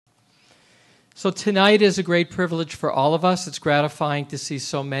So tonight is a great privilege for all of us. It's gratifying to see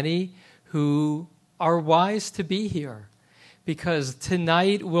so many who are wise to be here, because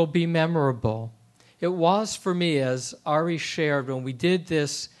tonight will be memorable. It was for me, as Ari shared, when we did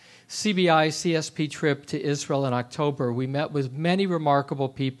this CBI CSP trip to Israel in October. We met with many remarkable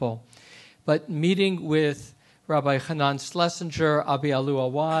people, but meeting with Rabbi Hanan Schlesinger,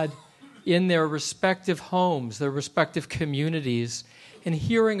 Abiyalu Awwad, in their respective homes, their respective communities, and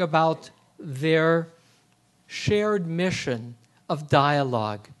hearing about their shared mission of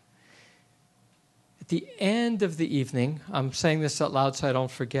dialogue. At the end of the evening, I'm saying this out loud so I don't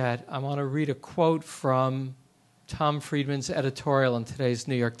forget, I want to read a quote from Tom Friedman's editorial in today's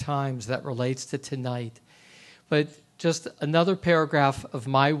New York Times that relates to tonight. But just another paragraph of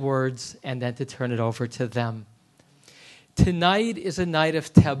my words and then to turn it over to them. Tonight is a night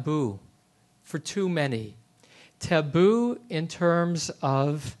of taboo for too many. Taboo in terms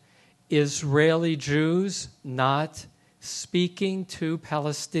of Israeli Jews not speaking to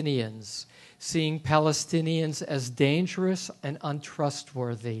Palestinians, seeing Palestinians as dangerous and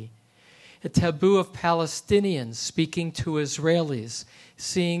untrustworthy. A taboo of Palestinians speaking to Israelis,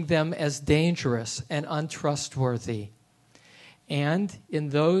 seeing them as dangerous and untrustworthy. And in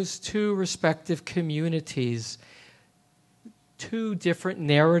those two respective communities, two different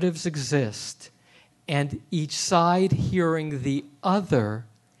narratives exist, and each side hearing the other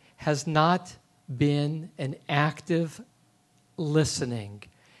has not been an active listening.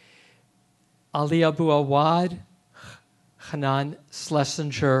 Ali Abu Awwad, Hanan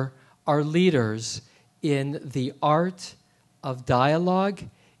Schlesinger are leaders in the art of dialogue,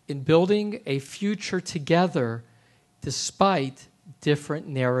 in building a future together despite different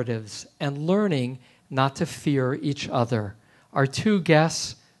narratives, and learning not to fear each other. Our two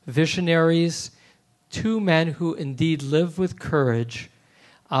guests, visionaries, two men who indeed live with courage,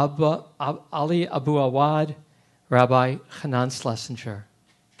 Ali Abu Awwad, Rabbi Hanan Schlesinger.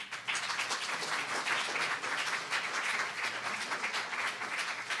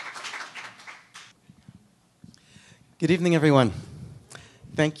 Good evening, everyone.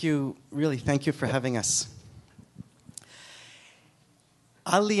 Thank you, really, thank you for having us.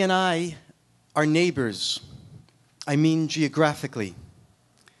 Ali and I are neighbors. I mean geographically.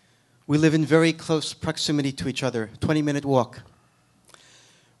 We live in very close proximity to each other, 20-minute walk.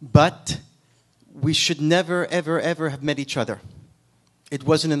 But we should never, ever, ever have met each other. It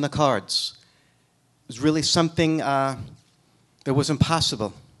wasn't in the cards. It was really something that was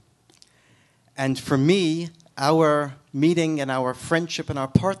impossible. And for me, our meeting and our friendship and our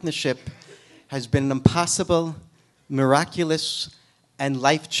partnership has been an impossible, miraculous, and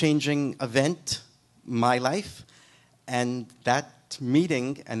life-changing event in my life. And that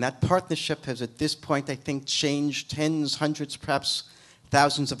meeting and that partnership has at this point, I think, changed tens, hundreds, perhaps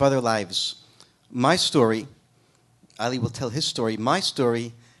thousands of other lives. My story, Ali will tell his story, my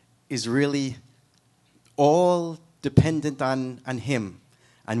story is really all dependent on him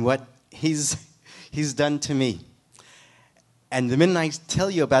and what he's done to me. And the minute I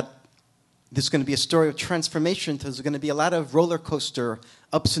tell you about this is going to be a story of transformation, there's going to be a lot of roller coaster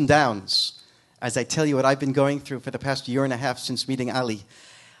ups and downs as I tell you what I've been going through for the past year and a half since meeting Ali.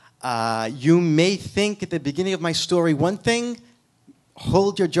 You may think at the beginning of my story one thing,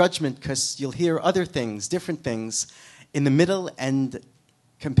 hold your judgment because you'll hear other things, different things. In the middle and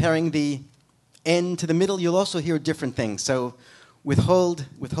comparing the end to the middle, you'll also hear different things. So withhold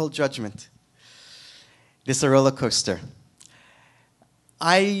judgment. This is a roller coaster.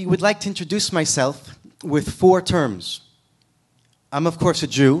 I would like to introduce myself with 4 terms. I'm, of course, a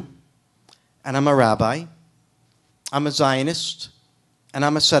Jew, and I'm a rabbi. I'm a Zionist, and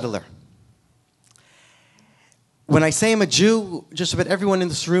I'm a settler. When I say I'm a Jew, just about everyone in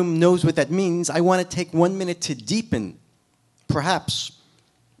this room knows what that means. I want to take 1 minute to deepen, perhaps,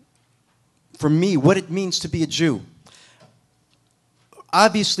 for me, what it means to be a Jew.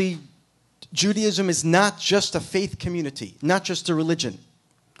 Obviously, Judaism is not just a faith community, not just a religion.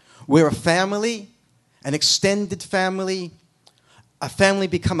 We're a family, an extended family. A family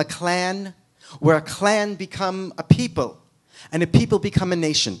become a clan, where a clan become a people, and a people become a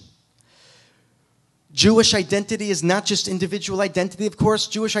nation. Jewish identity is not just individual identity, of course.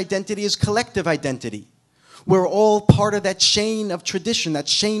 Jewish identity is collective identity. We're all part of that chain of tradition, that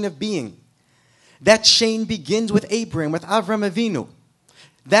chain of being. That chain begins with Abraham, with Avram Avinu.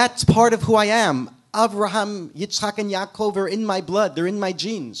 That's part of who I am. Avraham, Yitzhak, and Yaakov are in my blood. They're in my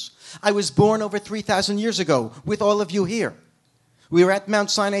genes. I was born over 3,000 years ago with all of you here. We were at Mount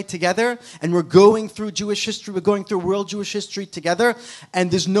Sinai together, and we're going through Jewish history. We're going through world Jewish history together,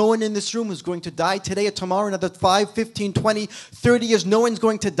 and there's no one in this room who's going to die today or tomorrow, another 5, 15, 20, 30 years. No one's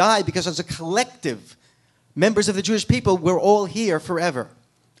going to die because as a collective, members of the Jewish people, we're all here forever,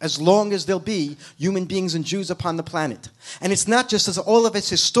 as long as there'll be human beings and Jews upon the planet. And it's not just as all of us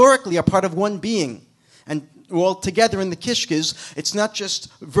historically are part of one being, and we're all together in the Kishkes. It's not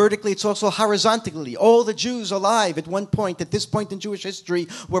just vertically, it's also horizontally. All the Jews alive at one point, at this point in Jewish history,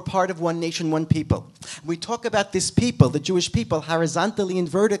 were part of one nation, one people. We talk about this people, the Jewish people, horizontally and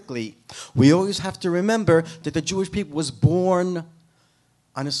vertically. We always have to remember that the Jewish people was born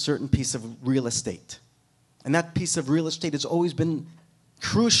on a certain piece of real estate. And that piece of real estate has always been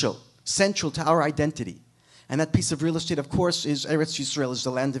crucial, central to our identity. And that piece of real estate, of course, is Eretz Yisrael, is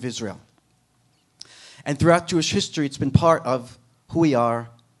the land of Israel. And throughout Jewish history, it's been part of who we are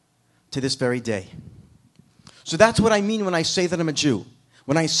to this very day. So that's what I mean when I say that I'm a Jew.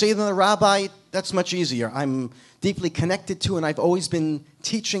 When I say that I'm a rabbi, that's much easier. I'm deeply connected to, and I've always been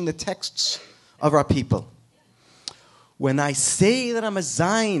teaching the texts of our people. When I say that I'm a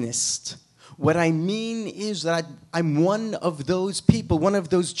Zionist, what I mean is that I'm one of those people, one of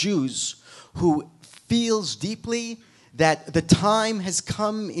those Jews who feels deeply that the time has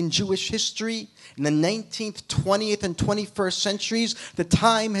come in Jewish history, in the 19th, 20th, and 21st centuries, the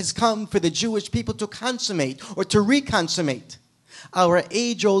time has come for the Jewish people to consummate or to reconsummate our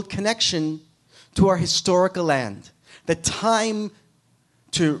age-old connection to our historical land. The time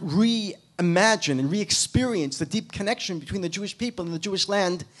to reimagine and re-experience the deep connection between the Jewish people and the Jewish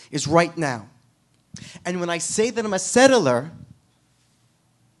land is right now. And when I say that I'm a settler,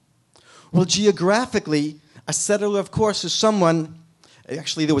 well, geographically, a settler, of course, is someone...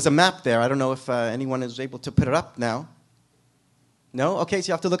 Actually, there was a map there. I don't know if anyone is able to put it up now. No? Okay, so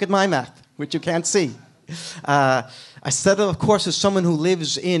you have to look at my map, which you can't see. A settler, of course, is someone who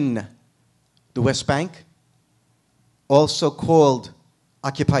lives in the West Bank, also called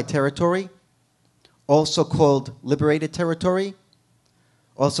occupied territory, also called liberated territory,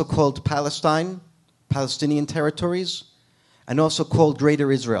 also called Palestine, Palestinian territories, and also called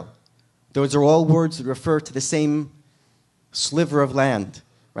Greater Israel. Those are all words that refer to the same sliver of land,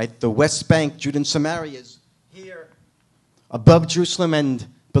 right? The West Bank, Judah and Samaria, is here above Jerusalem and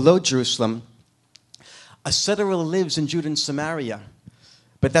below Jerusalem. A settler lives in Judah and Samaria,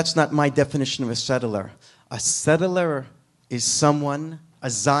 but that's not my definition of a settler. A settler is someone, a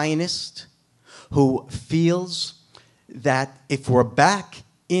Zionist, who feels that if we're back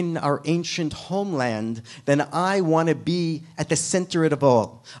in our ancient homeland, then I want to be at the center of it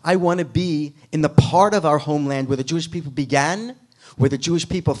all. I want to be in the part of our homeland where the Jewish people began, where the Jewish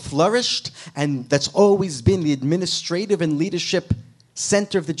people flourished, and that's always been the administrative and leadership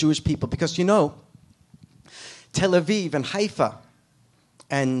center of the Jewish people. Because, you know, Tel Aviv and Haifa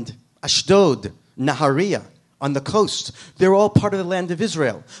and Ashdod, Nahariya, on the coast, they're all part of the land of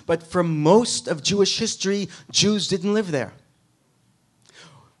Israel. But for most of Jewish history, Jews didn't live there.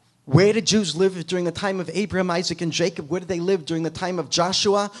 Where did Jews live during the time of Abraham, Isaac, and Jacob? Where did they live during the time of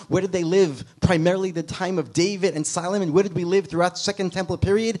Joshua? Where did they live primarily the time of David and Solomon? Where did we live throughout the Second Temple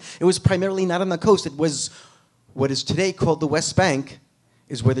period? It was primarily not on the coast. It was what is today called the West Bank,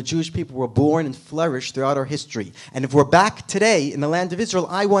 is where the Jewish people were born and flourished throughout our history. And if we're back today in the land of Israel,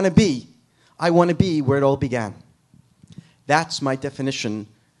 I want to be where it all began. That's my definition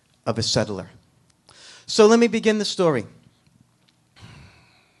of a settler. So let me begin the story.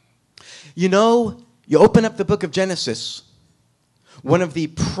 You know, you open up the book of Genesis, one of the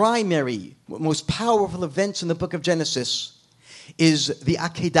primary, most powerful events in the book of Genesis is the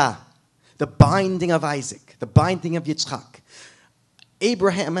Akedah, the binding of Isaac, the binding of Yitzchak.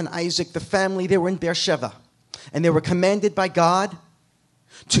 Abraham and Isaac, the family, they were in Beersheba, and they were commanded by God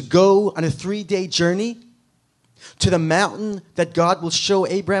to go on a 3-day journey to the mountain that God will show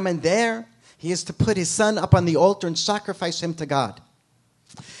Abraham, and there he is to put his son up on the altar and sacrifice him to God.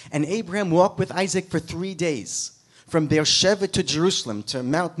 And Abraham walked with Isaac for 3 days, from Beersheba to Jerusalem, to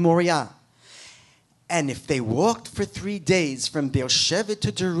Mount Moriah. And if they walked for 3 days from Beersheba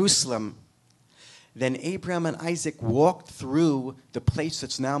to Jerusalem, then Abraham and Isaac walked through the place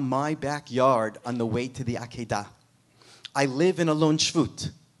that's now my backyard on the way to the Akedah. I live in Alon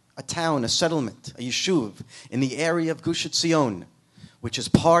Shvut, a town, a settlement, a yeshuv, in the area of Gush Etzion, which is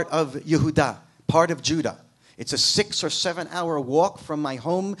part of Yehudah, part of Judah. It's a 6 or 7 hour walk from my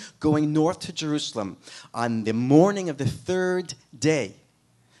home going north to Jerusalem. On the morning of the 3rd day,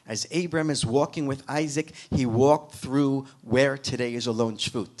 as Abraham is walking with Isaac, he walked through where today is Alon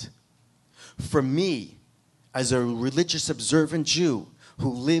Shvut. For me, as a religious observant Jew, who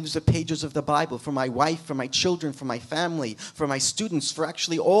lives the pages of the Bible, for my wife, for my children, for my family, for my students, for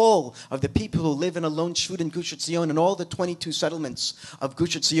actually all of the people who live in Alon Shvut in Gush Etzion and all the 22 settlements of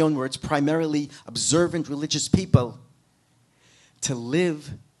Gush Etzion where it's primarily observant religious people, to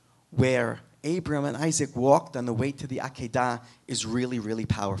live where Abraham and Isaac walked on the way to the Akedah is really, really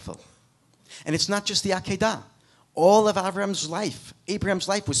powerful. And it's not just the Akedah. All of Abraham's life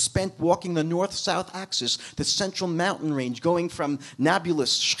was spent walking the north-south axis, the central mountain range, going from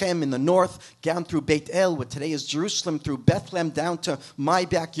Nablus, Shechem in the north, down through Beit El, what today is Jerusalem, through Bethlehem, down to my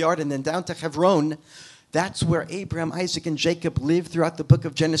backyard, and then down to Hebron. That's where Abraham, Isaac, and Jacob lived throughout the book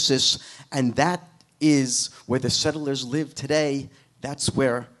of Genesis, and that is where the settlers live today. That's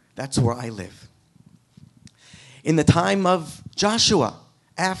where I live. In the time of Joshua,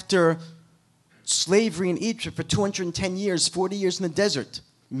 after slavery in Egypt for 210 years, 40 years in the desert,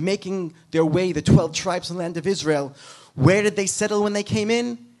 making their way, the 12 tribes in the land of Israel. Where did they settle when they came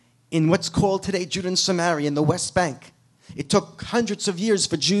in? In what's called today Judah and Samaria, in the West Bank. It took hundreds of years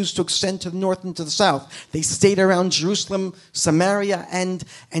for Jews to extend to the north and to the south. They stayed around Jerusalem, Samaria, and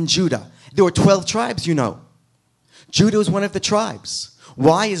Judah. There were 12 tribes, you know. Judah was one of the tribes.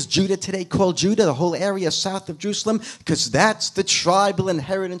 Why is Judah today called Judah, the whole area south of Jerusalem? Because that's the tribal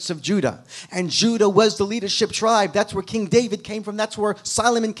inheritance of Judah. And Judah was the leadership tribe. That's where King David came from. That's where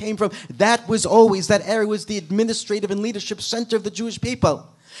Solomon came from. That area was the administrative and leadership center of the Jewish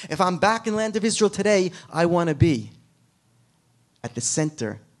people. If I'm back in the land of Israel today, I want to be at the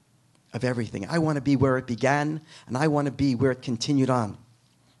center of everything. I want to be where it began, and I want to be where it continued on.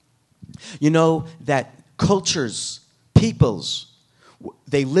 You know that cultures, peoples,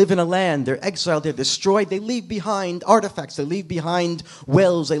 they live in a land, they're exiled, they're destroyed, they leave behind artifacts, they leave behind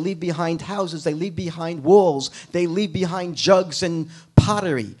wells, they leave behind houses, they leave behind walls, they leave behind jugs and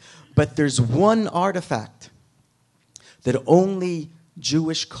pottery. But there's one artifact that only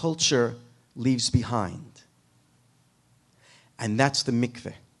Jewish culture leaves behind. And that's the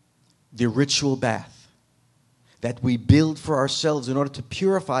mikveh, the ritual bath that we build for ourselves in order to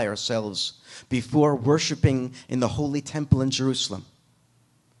purify ourselves before worshiping in the holy temple in Jerusalem.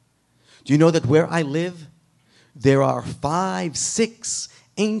 Do you know that where I live, there are 5, 6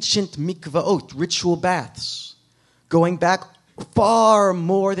 ancient mikvaot, ritual baths, going back far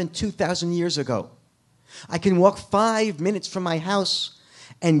more than 2,000 years ago. I can walk 5 minutes from my house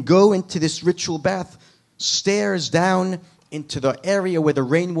and go into this ritual bath, stairs down into the area where the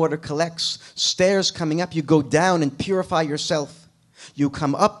rainwater collects, stairs coming up, you go down and purify yourself. You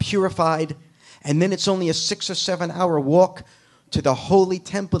come up purified, and then it's only a 6 or 7 hour walk to the holy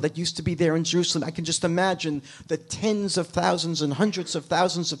temple that used to be there in Jerusalem. I can just imagine the tens of thousands and hundreds of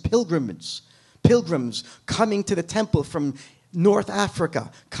thousands of pilgrims coming to the temple from North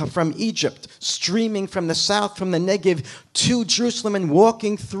Africa, from Egypt, streaming from the south, from the Negev to Jerusalem and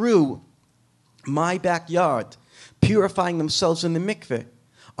walking through my backyard, purifying themselves in the mikveh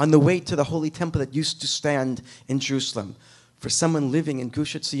on the way to the holy temple that used to stand in Jerusalem. For someone living in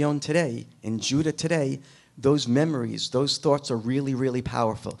Gush Etzion today, in Judah today, those memories, those thoughts are really, really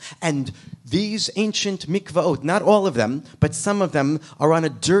powerful. And these ancient mikvaot, not all of them, but some of them are on a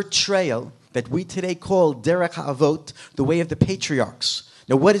dirt trail that we today call Derech HaAvot, the way of the patriarchs.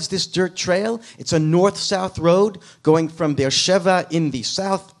 Now, what is this dirt trail? It's a north-south road going from Beersheba in the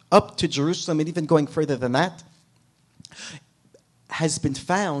south up to Jerusalem, and even going further than that. Has been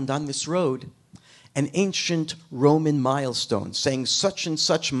found on this road an ancient Roman milestone saying such and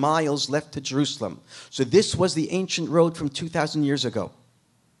such miles left to Jerusalem. So this was the ancient road from 2,000 years ago.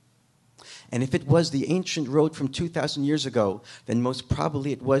 And if it was the ancient road from 2,000 years ago, then most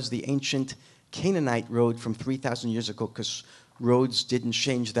probably it was the ancient Canaanite road from 3,000 years ago, because roads didn't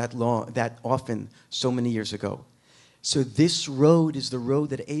change that often so many years ago. So this road is the road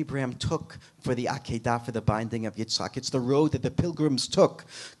that Abraham took for the Akedah, for the binding of Yitzhak. It's the road that the pilgrims took,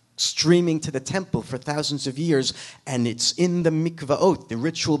 streaming to the temple for thousands of years, and it's in the mikvaot, the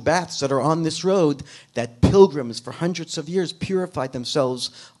ritual baths that are on this road, that pilgrims for hundreds of years purified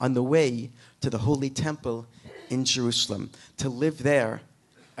themselves on the way to the holy temple in Jerusalem. To live there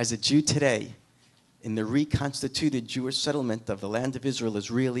as a Jew today in the reconstituted Jewish settlement of the land of Israel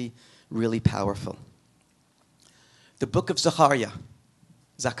is really, really powerful. The book of Zechariah.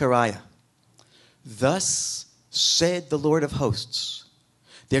 Thus said the Lord of hosts,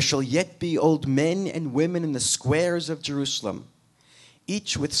 there shall yet be old men and women in the squares of Jerusalem,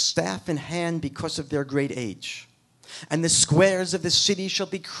 each with staff in hand because of their great age. And the squares of the city shall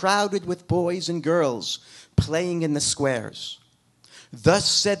be crowded with boys and girls playing in the squares. Thus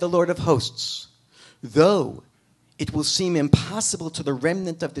said the Lord of hosts, though it will seem impossible to the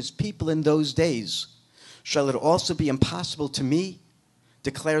remnant of this people in those days, shall it also be impossible to me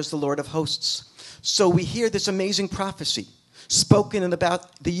declares the Lord of hosts. So we hear this amazing prophecy spoken in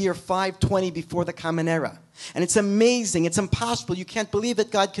about the year 520 before the Common Era. And it's amazing. It's impossible. You can't believe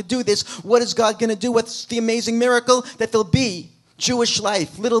that God could do this. What is God going to do? What's the amazing miracle? That there'll be Jewish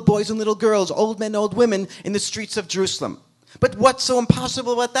life, little boys and little girls, old men, old women in the streets of Jerusalem. But what's so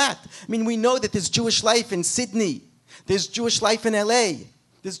impossible about that? I mean, we know that there's Jewish life in Sydney. There's Jewish life in LA.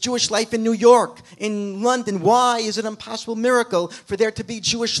 There's Jewish life in New York, in London. Why is it an impossible miracle for there to be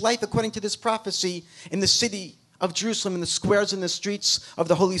Jewish life, according to this prophecy, in the city of Jerusalem, in the squares and the streets of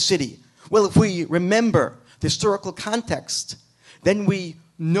the holy city? Well, if we remember the historical context, then we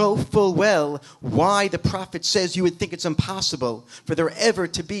know full well why the prophet says you would think it's impossible for there ever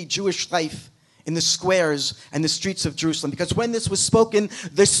to be Jewish life in the squares and the streets of Jerusalem. Because when this was spoken,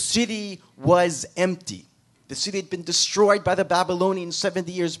 the city was empty. The city had been destroyed by the Babylonians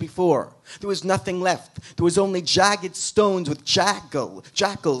 70 years before. There was nothing left. There was only jagged stones with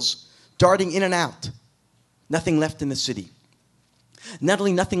jackals darting in and out. Nothing left in the city. Not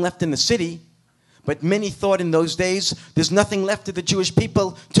only nothing left in the city, but many thought in those days there's nothing left of the Jewish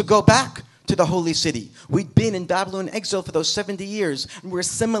people to go back to the holy city. We'd been in Babylon exile for those 70 years, and we're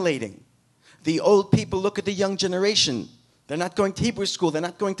assimilating. The old people look at the young generation. They're not going to Hebrew school. They're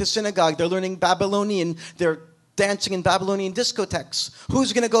not going to synagogue. They're learning Babylonian. They're dancing in Babylonian discotheques.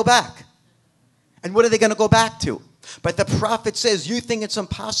 Who's going to go back? And what are they going to go back to? But the prophet says, you think it's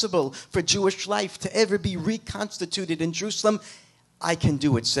impossible for Jewish life to ever be reconstituted in Jerusalem? I can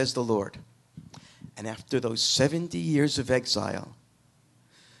do it, says the Lord. And after those 70 years of exile,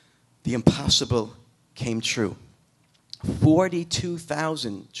 the impossible came true.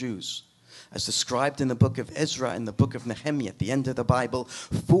 42,000 Jews, as described in the book of Ezra and the book of Nehemiah at the end of the Bible,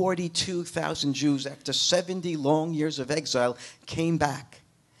 42,000 Jews after 70 long years of exile came back.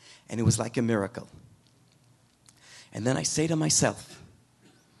 And it was like a miracle. And then I say to myself,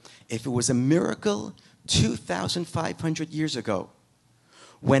 if it was a miracle 2,500 years ago,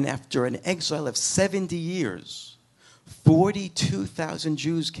 when after an exile of 70 years, 42,000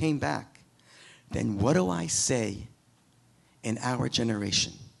 Jews came back, then what do I say in our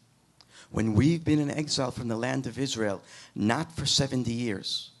generation? When we've been in exile from the land of Israel, not for 70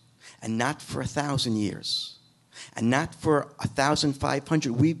 years, and not for 1,000 years, and not for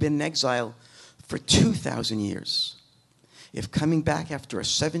 1,500, we've been in exile for 2,000 years. If coming back after a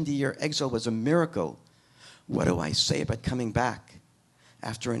 70-year exile was a miracle, what do I say about coming back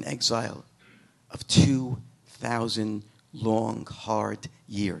after an exile of 2,000 long, hard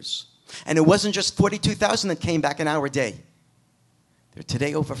years? And it wasn't just 42,000 that came back in our day. There are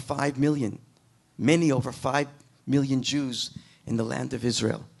today over 5 million, many over 5 million Jews in the land of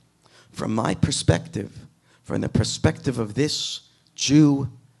Israel. From my perspective, from the perspective of this Jew,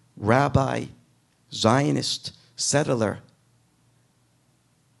 rabbi, Zionist, settler,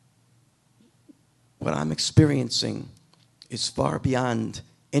 what I'm experiencing is far beyond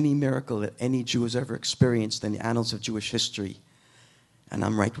any miracle that any Jew has ever experienced in the annals of Jewish history. And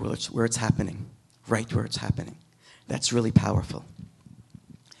I'm right where it's happening. Right where it's happening. That's really powerful.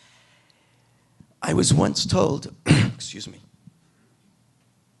 I was once told, excuse me.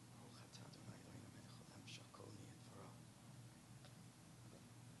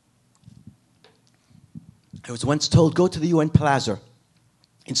 I was once told, go to the UN Plaza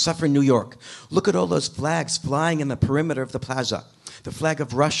in Suffern, New York. Look at all those flags flying in the perimeter of the plaza. The flag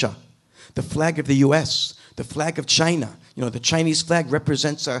of Russia, the flag of the US, the flag of China. You know, the Chinese flag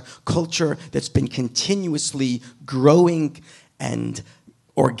represents a culture that's been continuously growing and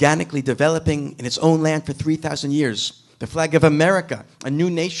organically developing in its own land for 3,000 years. The flag of America, a new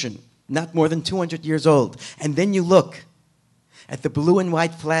nation, not more than 200 years old. And then you look at the blue and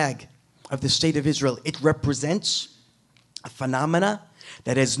white flag of the state of Israel. It represents a phenomena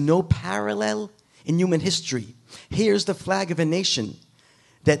that has no parallel in human history. Here's the flag of a nation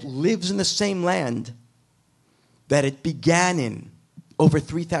that lives in the same land that it began in over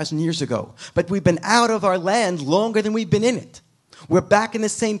 3,000 years ago. But we've been out of our land longer than we've been in it. We're back in the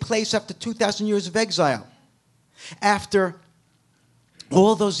same place after 2,000 years of exile. After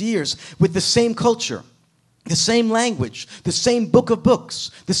all those years with the same culture, the same language, the same book of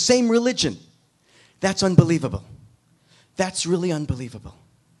books, the same religion. That's unbelievable. That's really unbelievable.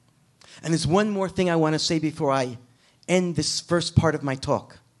 And there's one more thing I want to say before I end this first part of my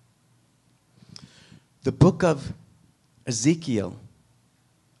talk. The book of Ezekiel,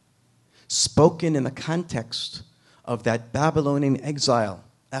 spoken in the context of that Babylonian exile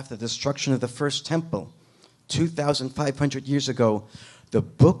after the destruction of the first temple 2,500 years ago, the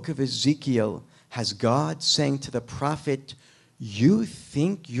book of Ezekiel has God saying to the prophet, you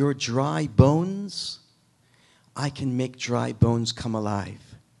think your dry bones I can make dry bones come alive.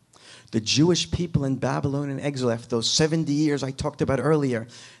 The Jewish people in Babylonian exile, after those 70 years I talked about earlier,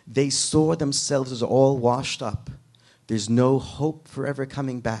 they saw themselves as all washed up. There's no hope for ever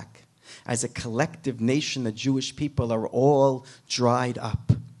coming back. As a collective nation, the Jewish people are all dried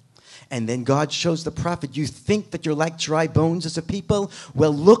up. And then God shows the prophet, you think that you're like dry bones as a people?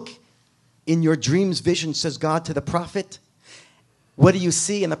 Well, look in your dreams, vision, says God to the prophet. What do you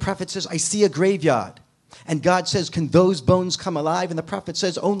see? And the prophet says, I see a graveyard. And God says, can those bones come alive? And the prophet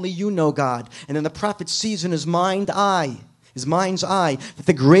says, only you know, God. And then the prophet sees in his mind's eye, that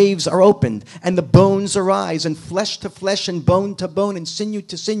the graves are opened, and the bones arise, and flesh to flesh, and bone to bone, and sinew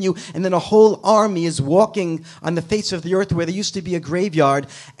to sinew. And then a whole army is walking on the face of the earth where there used to be a graveyard.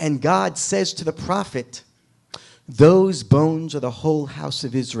 And God says to the prophet, those bones are the whole house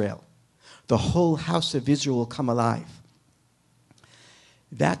of Israel. The whole house of Israel will come alive.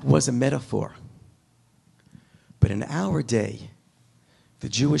 That was a metaphor. But in our day, the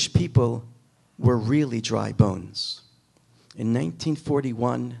Jewish people were really dry bones. In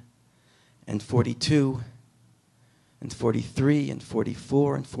 1941 and 42 and 43 and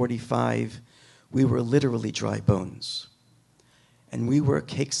 44 and 45, we were literally dry bones. And we were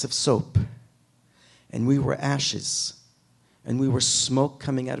cakes of soap. And we were ashes. And we were smoke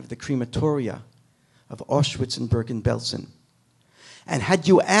coming out of the crematoria of Auschwitz and Bergen-Belsen. And had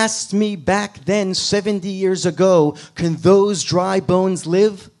you asked me back then, 70 years ago, can those dry bones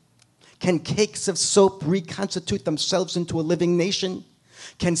live? Can cakes of soap reconstitute themselves into a living nation?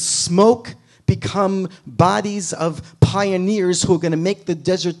 Can smoke become bodies of pioneers who are going to make the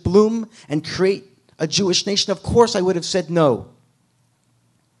desert bloom and create a Jewish nation? Of course I would have said no.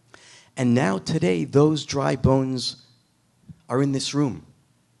 And now today, those dry bones are in this room.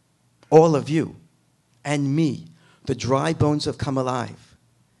 All of you and me. The dry bones have come alive.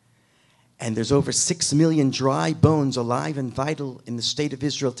 And there's over 6 million dry bones alive and vital in the state of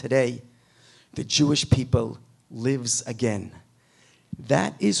Israel today. The Jewish people lives again.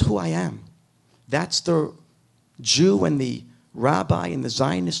 That is who I am. That's the Jew and the rabbi and the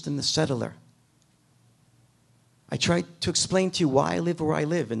Zionist and the settler. I tried to explain to you why I live where I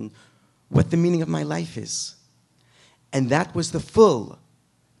live and what the meaning of my life is. And that was the full,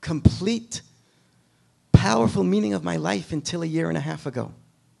 complete, powerful meaning of my life until a year and a half ago.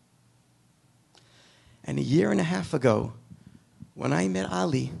 And a year and a half ago, when I met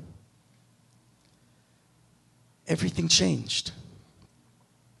Ali, everything changed.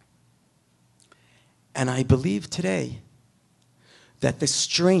 And I believe today that the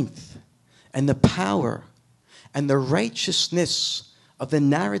strength and the power and the righteousness of the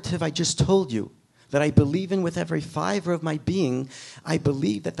narrative I just told you, that I believe in with every fiber of my being, I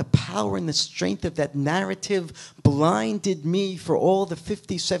believe that the power and the strength of that narrative blinded me for all the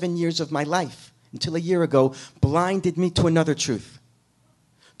 57 years of my life, until a year ago, blinded me to another truth,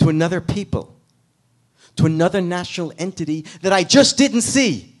 to another people, to another national entity that I just didn't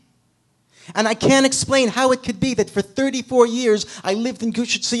see. And I can't explain how it could be that for 34 years I lived in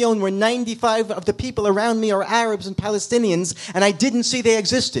Gush Etzion where 95 of the people around me are Arabs and Palestinians, and I didn't see they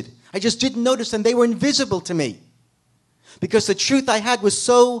existed. I just didn't notice them. They were invisible to me. Because the truth I had was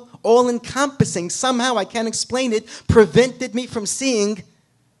so all-encompassing, somehow, I can't explain it, prevented me from seeing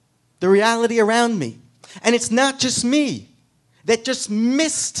the reality around me. And it's not just me that just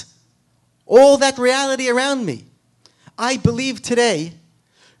missed all that reality around me. I believe today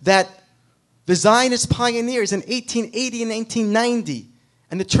that the Zionist pioneers in 1880 and 1890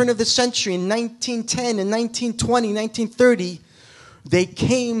 and the turn of the century in 1910 and 1920, 1930, they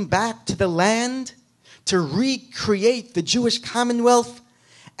came back to the land to recreate the Jewish Commonwealth,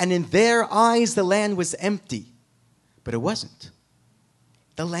 and in their eyes the land was empty. But it wasn't.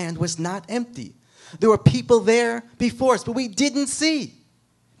 The land was not empty. There were people there before us, but we didn't see.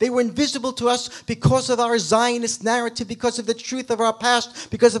 They were invisible to us because of our Zionist narrative, because of the truth of our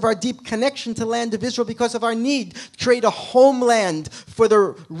past, because of our deep connection to the land of Israel, because of our need to create a homeland for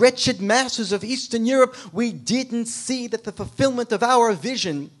the wretched masses of Eastern Europe. We didn't see that the fulfillment of our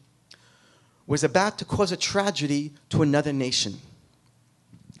vision was about to cause a tragedy to another nation.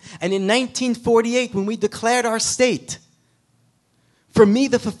 And in 1948, when we declared our state, for me,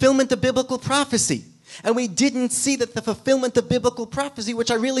 the fulfillment of biblical prophecy, and we didn't see that the fulfillment of biblical prophecy, which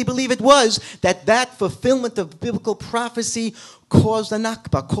I really believe it was, that fulfillment of biblical prophecy caused a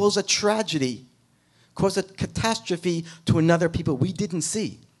nakba, caused a tragedy, caused a catastrophe to another people we didn't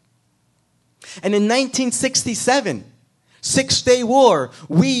see. And in 1967, Six-Day War,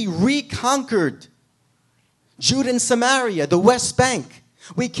 we reconquered Judah and Samaria, the West Bank.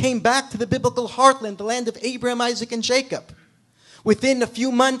 We came back to the biblical heartland, the land of Abraham, Isaac, and Jacob. Within a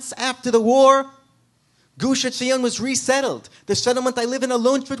few months after the war, Gush Etzion was resettled. The settlement I live in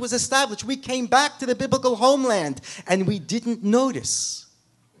alone was established. We came back to the biblical homeland, and we didn't notice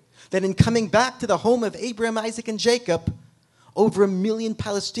that in coming back to the home of Abraham, Isaac, and Jacob, over 1 million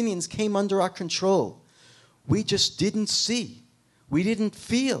Palestinians came under our control. We just didn't see. We didn't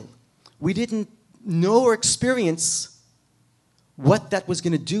feel. We didn't know or experience what that was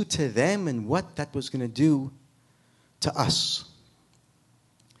going to do to them and what that was going to do to us.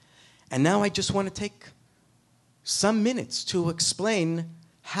 And now I just want to take some minutes to explain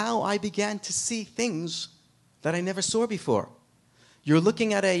how I began to see things that I never saw before. You're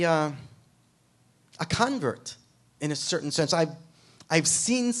looking at a convert, in a certain sense. I've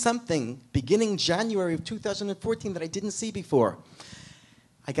seen something beginning January of 2014 that I didn't see before.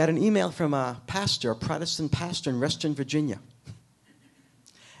 I got an email from a pastor, a Protestant pastor in Western Virginia.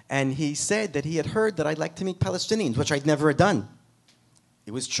 And he said that he had heard that I'd like to meet Palestinians, which I'd never done.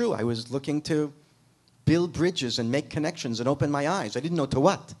 It was true. I was looking to build bridges and make connections and open my eyes. I didn't know to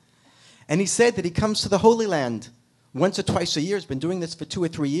what. And he said that he comes to the Holy Land once or twice a year. He's been doing this for 2 or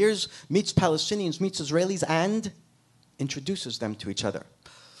 3 years, meets Palestinians, meets Israelis, and introduces them to each other.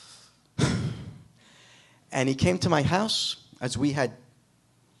 And he came to my house, as we had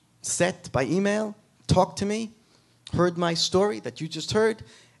set by email, talked to me, heard my story that you just heard,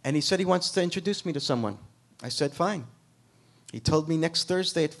 and he said he wants to introduce me to someone. I said, fine. He told me next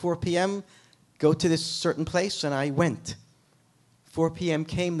Thursday at 4 p.m., go to this certain place, and I went. 4 p.m.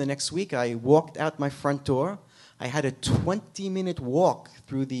 came the next week. I walked out my front door. I had a 20-minute walk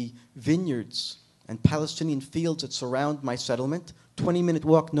through the vineyards and Palestinian fields that surround my settlement. 20-minute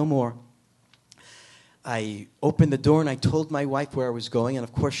walk, no more. I opened the door and I told my wife where I was going, and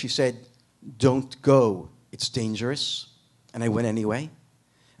of course she said, don't go, it's dangerous. And I went anyway.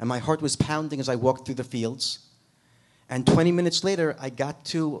 And my heart was pounding as I walked through the fields. And 20 minutes later, I got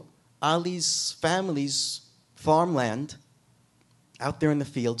to Ali's family's farmland out there in the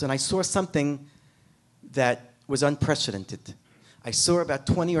fields, and I saw something that was unprecedented. I saw about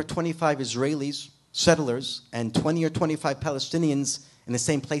 20 or 25 Israelis, settlers, and 20 or 25 Palestinians in the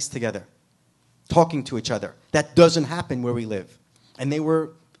same place together, talking to each other. That doesn't happen where we live. And they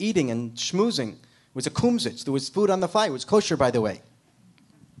were eating and schmoozing. It was a kumsitz. There was food on the fire. It was kosher, by the way.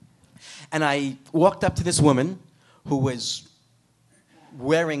 And I walked up to this woman who was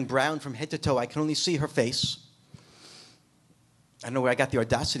wearing brown from head to toe. I can only see her face. I don't know where I got the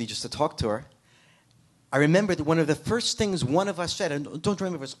audacity just to talk to her. I remember that one of the first things one of us said, and don't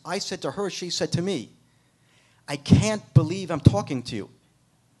remember if it was I said to her, she said to me, I can't believe I'm talking to you.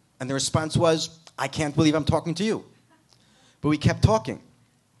 And the response was, I can't believe I'm talking to you. But we kept talking.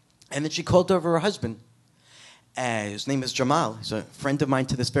 And then she called over her husband. His name is Jamal. He's a friend of mine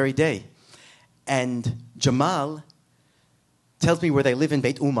to this very day. And Jamal tells me where they live in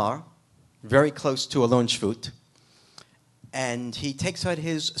Beit Umar, very close to Alon Shvut. And he takes out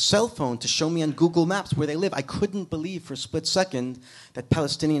his cell phone to show me on Google Maps where they live. I couldn't believe for a split second that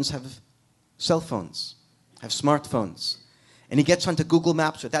Palestinians have cell phones, have smartphones. And he gets onto Google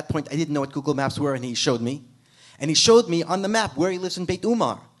Maps. At that point, I didn't know what Google Maps were, and he showed me. And he showed me on the map where he lives in Beit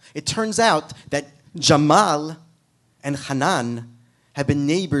Umar. It turns out that Jamal and Hanan have been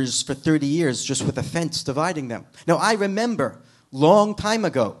neighbors for 30 years, just with a fence dividing them. Now, I remember long time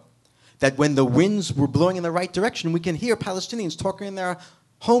ago that when the winds were blowing in the right direction, we can hear Palestinians talking in their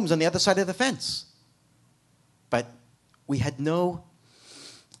homes on the other side of the fence. But we had no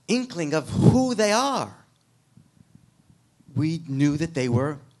inkling of who they are. We knew that they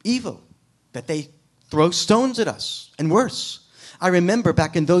were evil, that they throw stones at us, and worse. I remember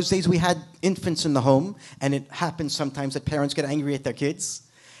back in those days we had infants in the home, and it happens sometimes that parents get angry at their kids.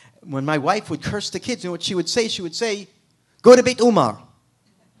 When my wife would curse the kids, you know what she would say? She would say, go to Beit Umar.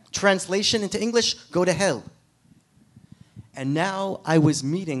 Translation into English, go to hell. And now I was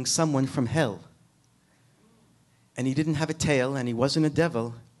meeting someone from hell. And he didn't have a tail, and he wasn't a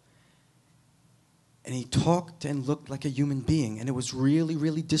devil. And he talked and looked like a human being. And it was really,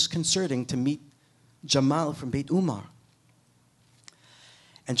 really disconcerting to meet Jamal from Beit Umar.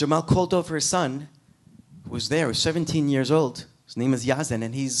 And Jamal called over his son, who was there, who was 17 years old. His name is Yazen,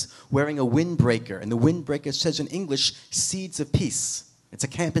 and he's wearing a windbreaker. And the windbreaker says in English, Seeds of Peace. It's a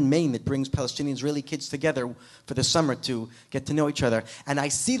camp in Maine that brings Palestinian Israeli kids together for the summer to get to know each other. And I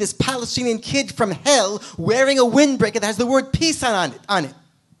see this Palestinian kid from hell wearing a windbreaker that has the word peace on it.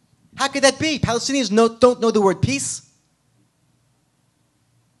 How could that be? Palestinians don't know the word peace.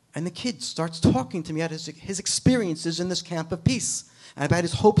 And the kid starts talking to me about his experiences in this camp of peace and about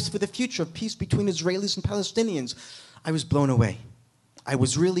his hopes for the future of peace between Israelis and Palestinians. I was blown away. I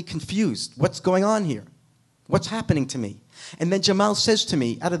was really confused. What's going on here? What's happening to me? And then Jamal says to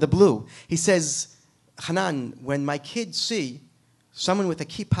me, out of the blue, he says, Hanan, when my kids see someone with a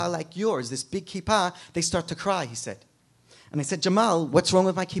kippah like yours, this big kippah, they start to cry, he said. And I said, Jamal, what's wrong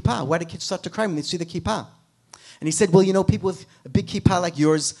with my kippah? Why do kids start to cry when they see the kippah? And he said, well, you know, people with a big kippah like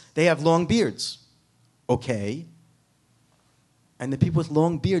yours, they have long beards. Okay. And the people with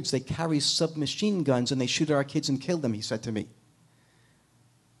long beards, they carry submachine guns and they shoot at our kids and kill them, he said to me.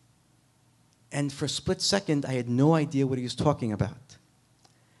 And for a split second, I had no idea what he was talking about.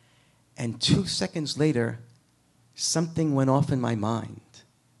 And 2 seconds later, something went off in my mind.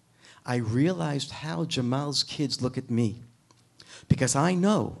 I realized how Jamal's kids look at me. Because I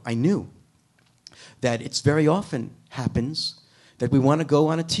knew that it's very often happens that we want to go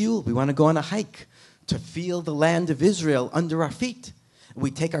on a tiyul, we want to go on a hike to feel the land of Israel under our feet.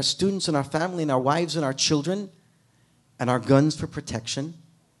 We take our students and our family and our wives and our children and our guns for protection.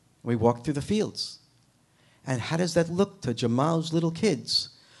 We walk through the fields. And how does that look to Jamal's little kids?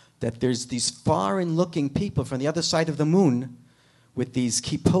 That there's these foreign-looking people from the other side of the moon with these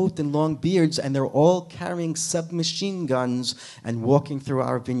kippot and long beards, and they're all carrying submachine guns and walking through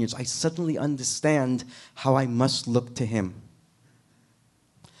our vineyards. I suddenly understand how I must look to him.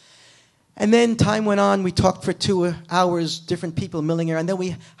 And then time went on. We talked for 2 hours, different people milling around. And then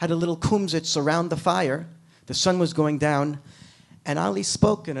we had a little kumsitz around the fire. The sun was going down. And Ali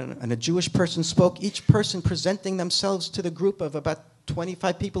spoke, and a Jewish person spoke, each person presenting themselves to the group of about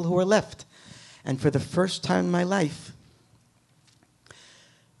 25 people who were left. And for the first time in my life,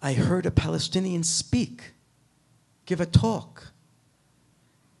 I heard a Palestinian speak, give a talk,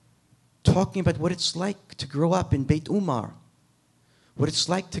 talking about what it's like to grow up in Beit Umar, what it's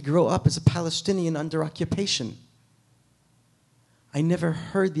like to grow up as a Palestinian under occupation. I never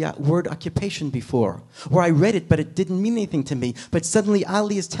heard the word occupation before, or I read it, but it didn't mean anything to me. But suddenly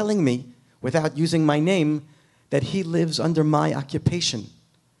Ali is telling me, without using my name, that he lives under my occupation.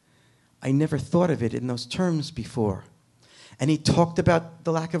 I never thought of it in those terms before. And he talked about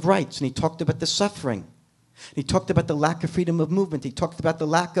the lack of rights, and he talked about the suffering. He talked about the lack of freedom of movement. He talked about the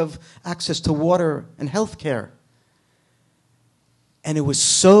lack of access to water and health care. And it was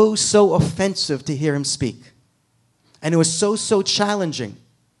so offensive to hear him speak. And it was so challenging.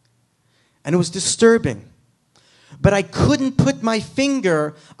 And it was disturbing. But I couldn't put my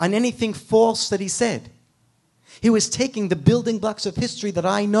finger on anything false that he said. He was taking the building blocks of history that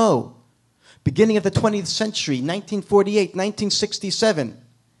I know. Beginning of the 20th century, 1948, 1967,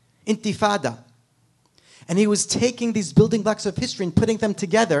 Intifada. And he was taking these building blocks of history and putting them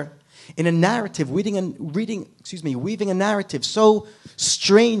together in a narrative, weaving a narrative so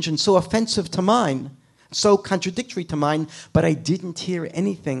strange and so offensive to mine, so contradictory to mine, but I didn't hear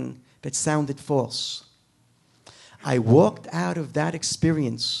anything that sounded false. I walked out of that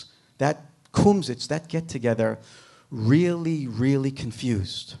experience, that kumsitz, that get-together, really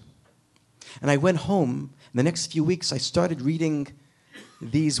confused. And I went home. In the next few weeks, I started reading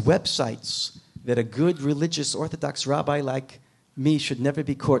these websites that a good religious Orthodox rabbi like me should never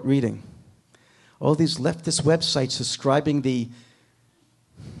be caught reading. All these leftist websites describing the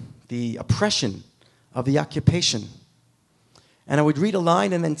oppression of the occupation. And I would read a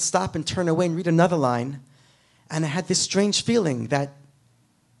line and then stop and turn away and read another line. And I had this strange feeling that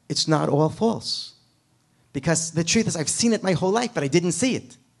it's not all false. Because the truth is, I've seen it my whole life, but I didn't see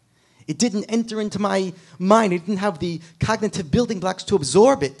it. It didn't enter into my mind. It didn't have the cognitive building blocks to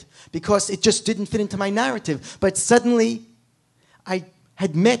absorb it because it just didn't fit into my narrative. But suddenly, I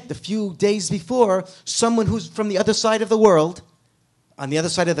had met a few days before someone who's from the other side of the world, on the other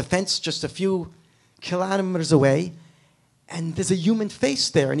side of the fence, just a few kilometers away, and there's a human face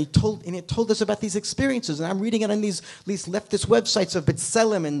there, and it told us about these experiences, and I'm reading it on these leftist websites of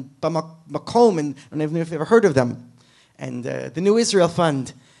B'Tselem and Makom, and I don't know if you've ever heard of them, and the New Israel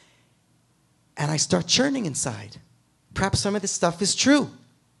Fund. And I start churning inside. Perhaps some of this stuff is true.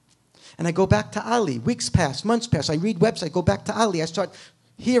 And I go back to Ali. Weeks pass, months pass. I read websites. I go back to Ali. I start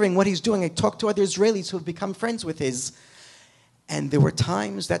hearing what he's doing. I talk to other Israelis who have become friends with his. And there were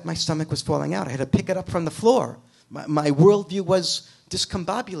times that my stomach was falling out. I had to pick it up from the floor. My worldview was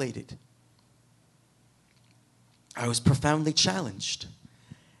discombobulated. I was profoundly challenged.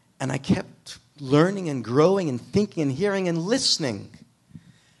 And I kept learning and growing and thinking and hearing and listening.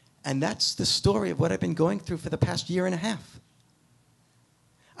 And that's the story of what I've been going through for the past year and a half.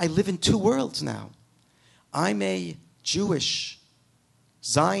 I live in two worlds now. I'm a Jewish,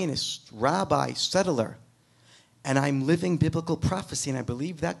 Zionist, rabbi, settler, and I'm living biblical prophecy, and I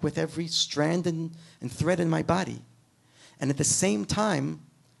believe that with every strand and thread in my body. And at the same time,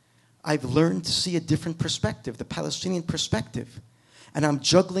 I've learned to see a different perspective, the Palestinian perspective. And I'm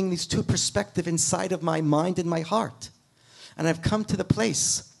juggling these two perspectives inside of my mind and my heart. And I've come to the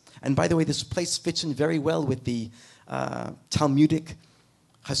place. And by the way, this place fits in very well with the Talmudic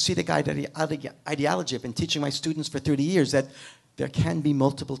Hasidic ideology. I've been teaching my students for 30 years that there can be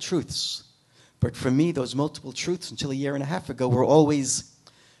multiple truths. But for me, those multiple truths until a year and a half ago were always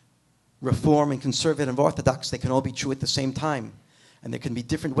Reform and Conservative and Orthodox. They can all be true at the same time. And there can be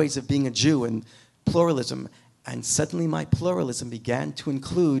different ways of being a Jew and pluralism. And suddenly my pluralism began to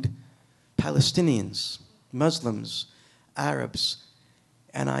include Palestinians, Muslims, Arabs.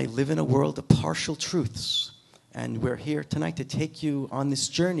 And I live in a world of partial truths. And we're here tonight to take you on this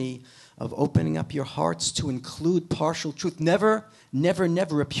journey of opening up your hearts to include partial truth. Never, never,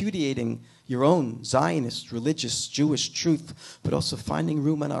 never repudiating your own Zionist, religious, Jewish truth, but also finding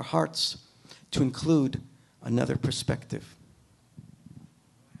room in our hearts to include another perspective.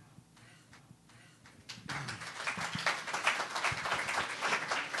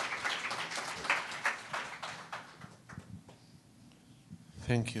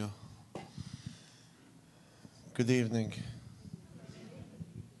 Thank you. Good evening.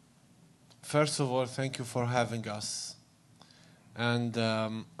 First of all, thank you for having us. And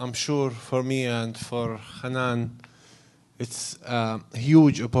I'm sure for me and for Hanan, it's a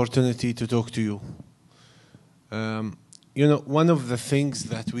huge opportunity to talk to you. You know, one of the things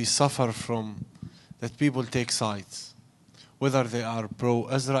that we suffer from, that people take sides, whether they are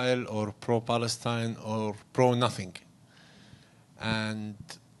pro-Israel or pro-Palestine or pro-nothing. And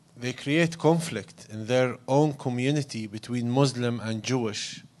they create conflict in their own community between Muslim and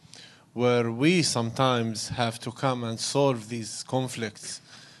Jewish, where we sometimes have to come and solve these conflicts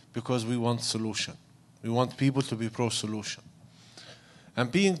because we want solution. We want people to be pro-solution.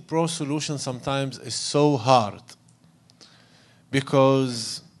 And being pro-solution sometimes is so hard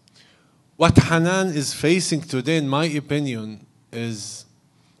because what Hanan is facing today, in my opinion, is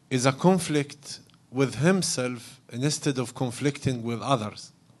a conflict with himself instead of conflicting with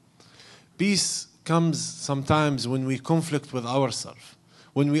others. Peace comes sometimes when we conflict with ourselves,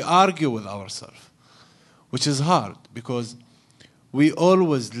 when we argue with ourselves, which is hard because we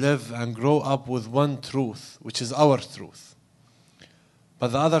always live and grow up with one truth, which is our truth.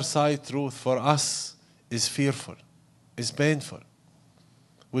 But the other side truth for us is fearful, is painful.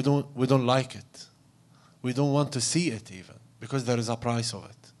 We don't like it. We don't want to see it even because there is a price of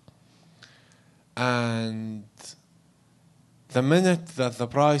it. And the minute that the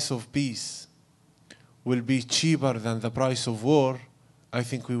price of peace will be cheaper than the price of war, I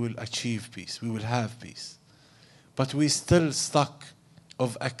think we will achieve peace. We will have peace. But we're still stuck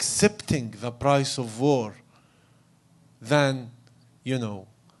of accepting the price of war than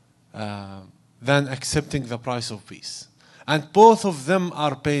accepting the price of peace. And both of them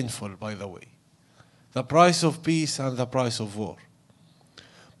are painful, by the way. The price of peace and the price of war.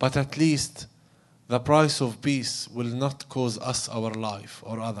 But at least the price of peace will not cause us our life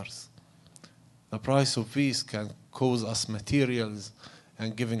or others. The price of peace can cause us materials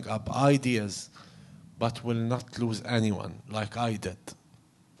and giving up ideas, but will not lose anyone like I did.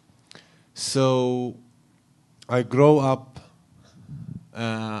 So I grow up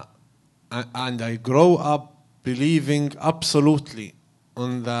and I grow up believing absolutely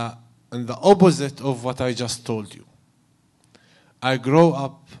on the opposite of what I just told you.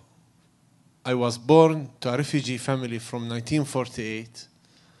 I was born to a refugee family from 1948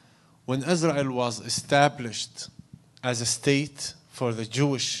 when Israel was established as a state for the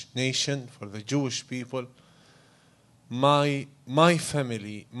Jewish nation, for the Jewish people. My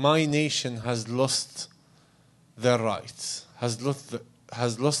family, my nation has lost their rights, has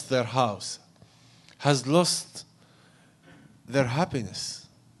lost their house, has lost their happiness,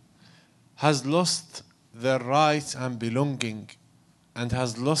 has lost their rights and belonging, and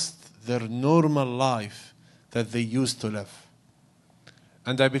has lost their normal life that they used to live.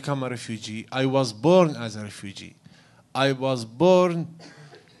 And I become a refugee. I was born as a refugee. I was born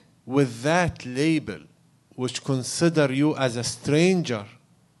with that label, which consider you as a stranger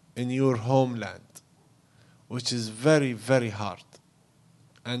in your homeland, which is very, very hard.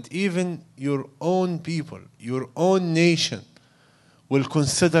 And even your own people, your own nation, will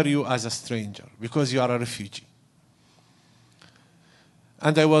consider you as a stranger because you are a refugee.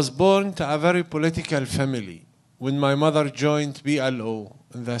 And I was born to a very political family. When my mother joined BLO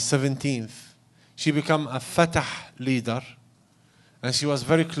in the 17th, she became a Fatah leader, and she was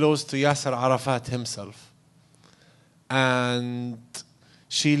very close to Yasser Arafat himself. And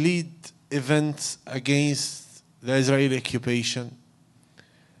she led events against the Israeli occupation.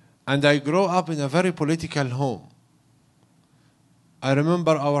 And I grew up in a very political home. I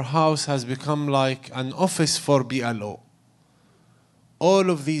remember our house has become like an office for BLO.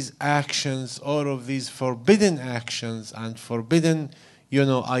 All of these actions, all of these forbidden actions and forbidden,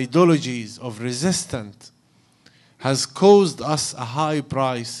 ideologies of resistance has caused us a high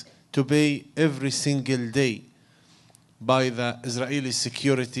price to pay every single day by the Israeli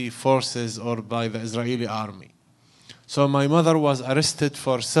security forces or by the Israeli army. So my mother was arrested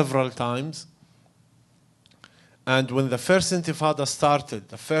for several times. And when the first Intifada started,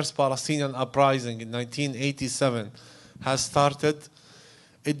 the first Palestinian uprising in 1987 has started,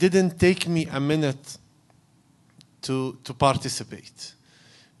 it didn't take me a minute to participate.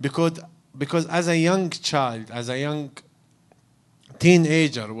 Because as a young child, as a young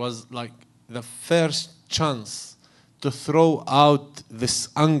teenager, was like the first chance to throw out this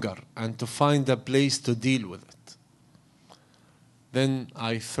anger and to find a place to deal with it. Then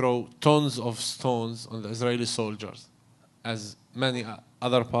I throw tons of stones on the Israeli soldiers, as many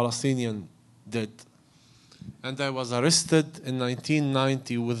other Palestinians did. And I was arrested in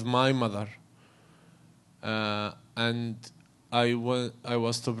 1990 with my mother. And I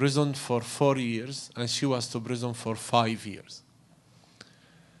was to prison for 4 years, and she was to prison for 5 years.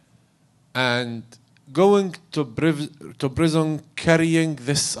 And going to prison carrying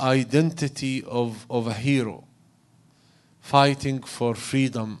this identity of a hero, fighting for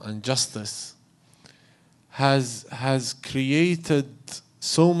freedom and justice, has created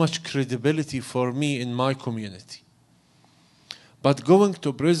so much credibility for me in my community. But going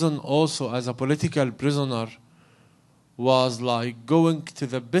to prison also as a political prisoner was like going to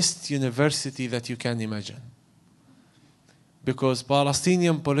the best university that you can imagine. Because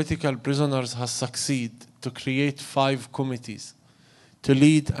Palestinian political prisoners have succeeded to create 5 committees to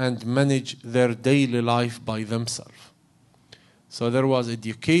lead and manage their daily life by themselves. So there was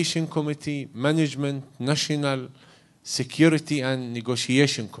Education Committee, Management, National Security and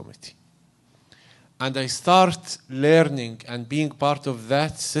Negotiation Committee. And I start learning and being part of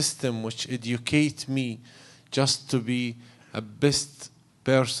that system which educate me just to be a best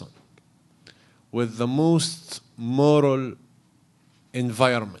person with the most moral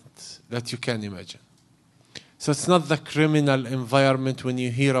environment that you can imagine. So it's not the criminal environment when you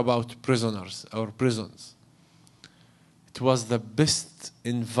hear about prisoners or prisons. It was the best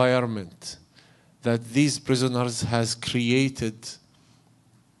environment that these prisoners has created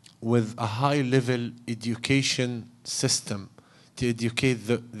with a high-level education system to educate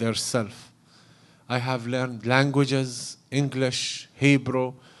their self. I have learned languages, English,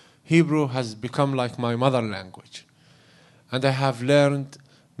 Hebrew. Hebrew has become like my mother language. And I have learned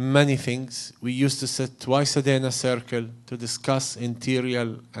many things. We used to sit twice a day in a circle to discuss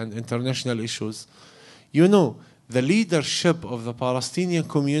interior and international issues. The leadership of the Palestinian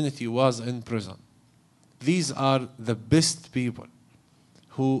community was in prison. These are the best people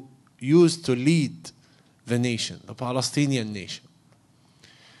who used to lead the nation, the Palestinian nation.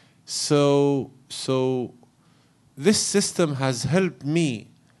 So this system has helped me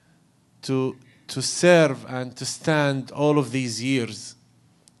to serve and to stand all of these years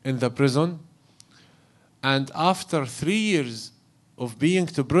in the prison. And after 3 years of being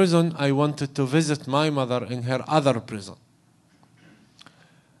to prison, I wanted to visit my mother in her other prison.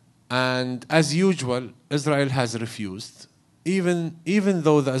 And as usual, Israel has refused, even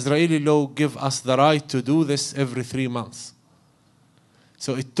though the Israeli law gives us the right to do this every 3 months.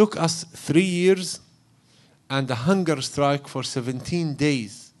 So it took us 3 years and a hunger strike for 17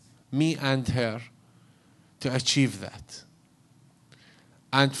 days, me and her, to achieve that.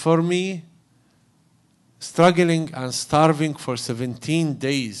 And for me, struggling and starving for 17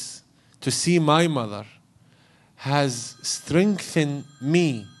 days to see my mother has strengthened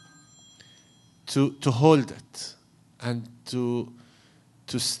me to hold it and to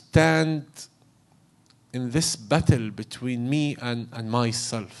stand in this battle between me and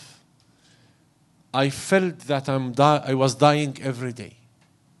myself. I felt that I was dying every day.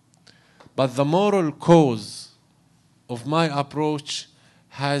 But the moral cause of my approach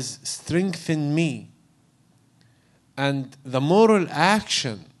has strengthened me. And the moral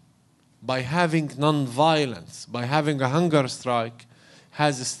action by having non-violence, by having a hunger strike,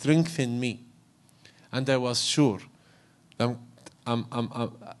 has strengthened me. And I was sure that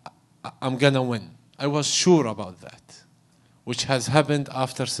I'm going to win. I was sure about that, which has happened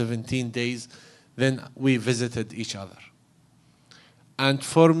after 17 days. Then we visited each other. And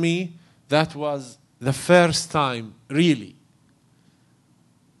for me, that was the first time, really,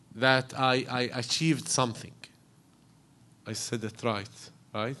 that I achieved something. I said it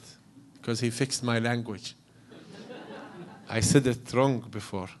right? Because he fixed my language. I said it wrong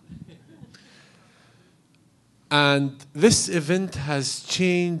before. And this event has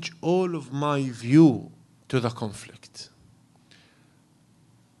changed all of my view to the conflict.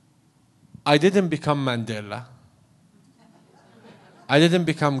 I didn't become Mandela. I didn't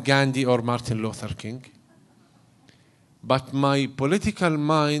become Gandhi or Martin Luther King. But my political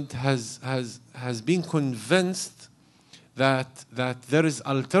mind has been convinced that there is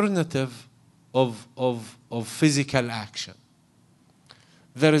alternative of physical action.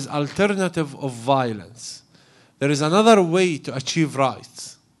 There is alternative of violence. There is another way to achieve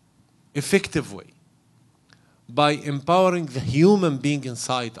rights, effective way, by empowering the human being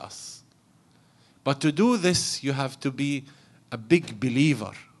inside us. But to do this, you have to be a big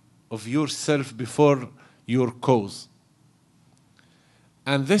believer of yourself before your cause.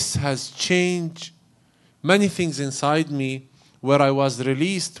 And this has changed many things inside me, where I was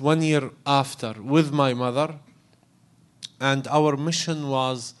released 1 year after with my mother. And our mission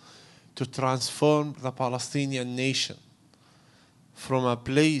was to transform the Palestinian nation from a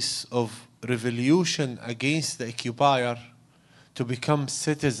place of revolution against the occupier to become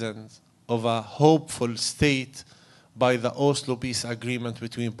citizens of a hopeful state by the Oslo Peace Agreement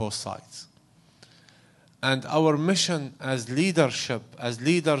between both sides. And our mission as leadership, as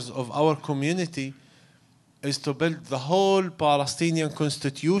leaders of our community, is to build the whole Palestinian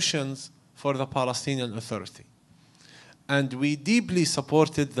constitutions for the Palestinian Authority. And we deeply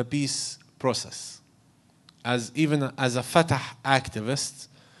supported the peace process. Even as a Fatah activist,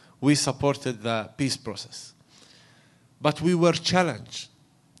 we supported the peace process. But we were challenged.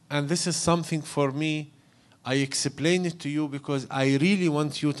 And this is something for me, I explain it to you because I really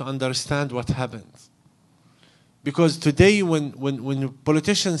want you to understand what happened. Because today when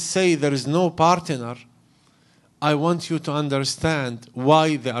politicians say there is no partner, I want you to understand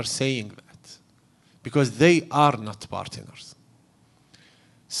why they are saying that. Because they are not partners.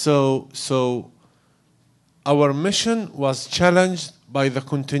 So our mission was challenged by the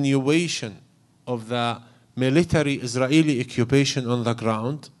continuation of the military Israeli occupation on the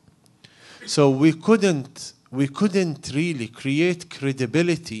ground. So we couldn't really create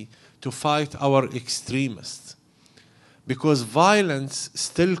credibility to fight our extremists, because violence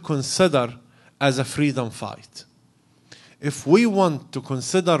still considered as a freedom fight. If we want to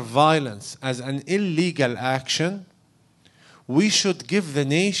consider violence as an illegal action, we should give the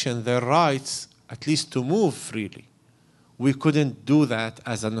nation their rights at least to move freely. We couldn't do that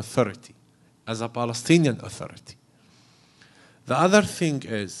as an authority, as a Palestinian authority. The other thing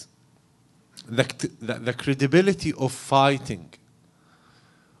is the credibility of fighting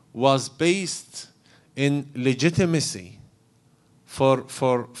was based in legitimacy for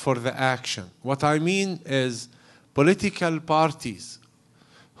the action. What I mean is political parties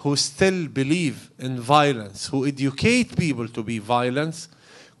who still believe in violence, who educate people to be violent,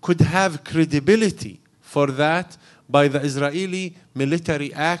 could have credibility for that by the Israeli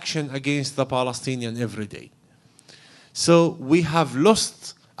military action against the Palestinian every day. So we have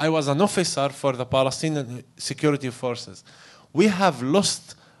lost. I was an officer for the Palestinian security forces. We have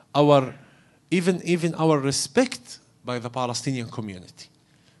lost our even our respect by the Palestinian community,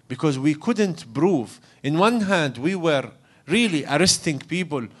 because we couldn't prove. In one hand, we were really arresting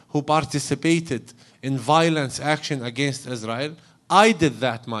people who participated in violence action against Israel. I did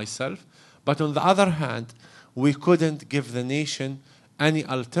that myself. But on the other hand, we couldn't give the nation any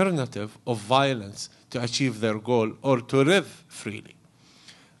alternative of violence to achieve their goal or to live freely.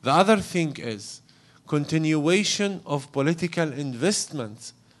 The other thing is continuation of political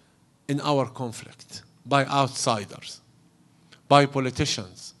investment in our conflict by outsiders, by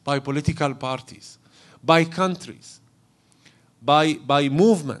politicians, by political parties, by countries, by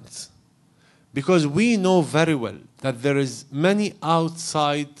movements. Because we know very well that there is many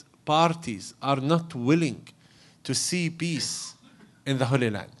outside parties are not willing to see peace in the Holy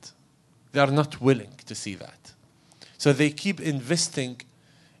Land. They are not willing to see that. So they keep investing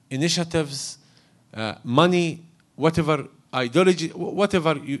initiatives, money, whatever ideology,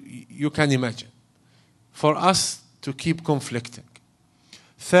 whatever you can imagine, for us to keep conflicting.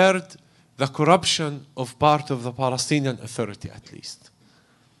 Third, the corruption of part of the Palestinian Authority, at least,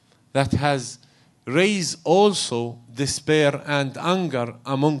 that has raised also despair and anger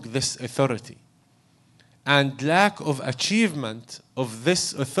among this authority, and lack of achievement of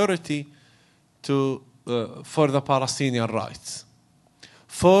this authority for the Palestinian rights.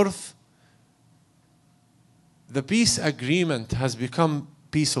 Fourth, the peace agreement has become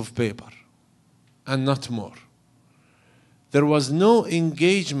piece of paper and not more. There was no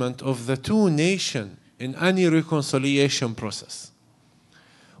engagement of the two nations in any reconciliation process.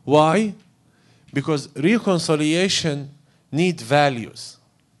 Why? Because reconciliation needs values.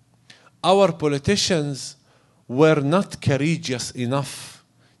 Our politicians were not courageous enough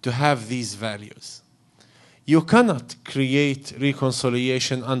to have these values. You cannot create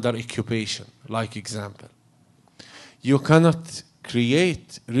reconciliation under occupation, like example. You cannot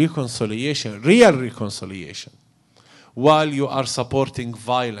create reconciliation, real reconciliation, while you are supporting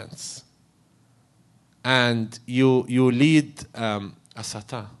violence and you lead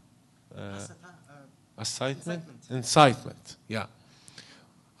asata, incitement. Yeah,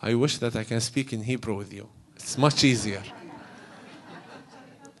 I wish that I can speak in Hebrew with you. It's much easier.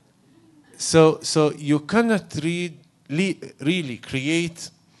 So you cannot really create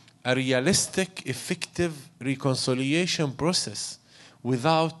a realistic, effective reconciliation process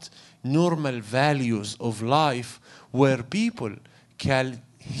without normal values of life where people can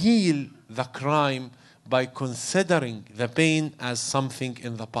heal the crime by considering the pain as something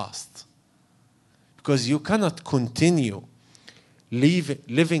in the past. Because you cannot continue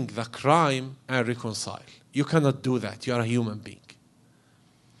living the crime and reconcile. You cannot do that. You are a human being.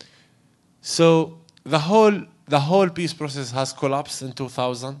 So the whole peace process has collapsed in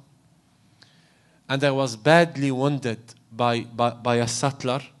 2000. And I was badly wounded by a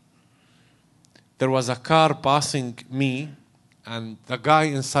settler. There was a car passing me, and the guy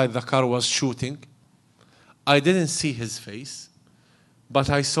inside the car was shooting. I didn't see his face, but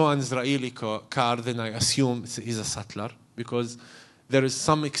I saw an Israeli car, then I assume he's a settler, because there is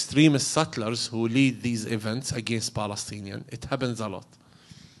some extremist settlers who lead these events against Palestinians. It happens a lot.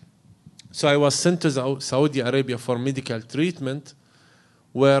 So I was sent to Saudi Arabia for medical treatment,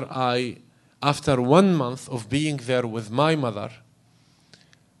 where after 1 month of being there with my mother,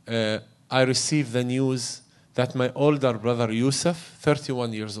 I received the news that my older brother Yusuf,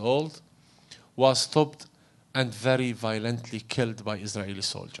 31 years old, was stopped and very violently killed by Israeli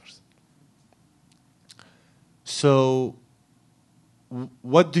soldiers. So,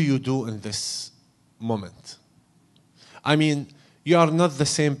 what do you do in this moment? I mean, you are not the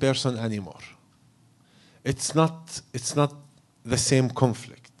same person anymore. It's not the same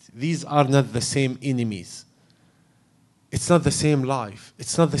conflict. These are not the same enemies. It's not the same life.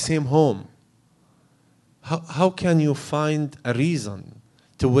 It's not the same home. How can you find a reason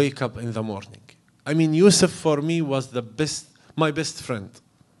to wake up in the morning? I mean, Yusuf for me was my best friend.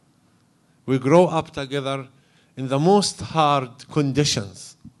 We grow up together in the most hard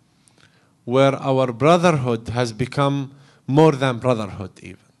conditions, where our brotherhood has become more than brotherhood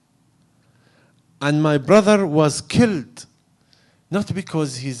even. And my brother was killed not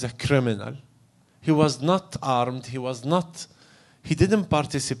because he's a criminal. He was not armed. He didn't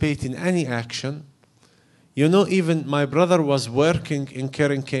participate in any action. You know, even my brother was working in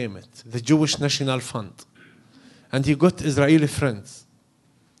Keren Kamet, the Jewish National Fund. And he got Israeli friends.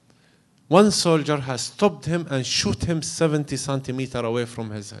 One soldier has stopped him and shoot him 70 centimeters away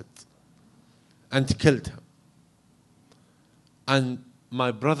from his head and killed him. And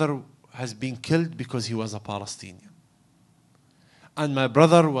my brother has been killed because he was a Palestinian. And my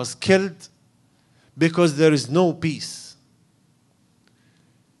brother was killed because there is no peace.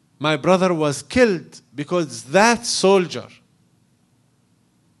 My brother was killed because that soldier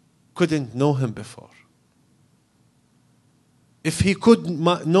couldn't know him before. If he could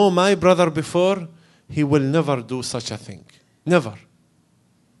know my brother before, he will never do such a thing. Never.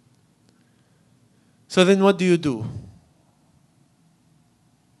 So then what do you do?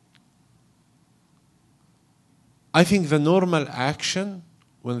 I think the normal action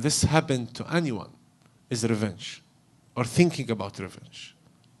when this happened to anyone is revenge, or thinking about revenge.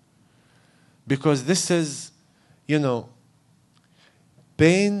 Because this is,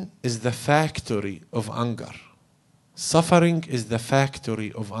 pain is the factory of anger. Suffering is the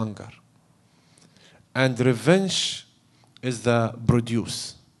factory of anger. And revenge is the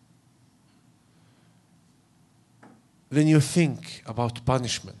produce. Then you think about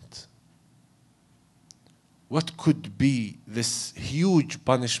punishment. What could be this huge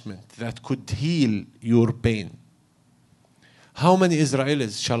punishment that could heal your pain? How many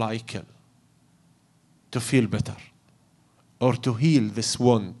Israelis shall I kill to feel better? Or to heal this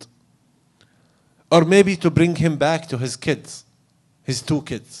wound? Or maybe to bring him back to his kids, his 2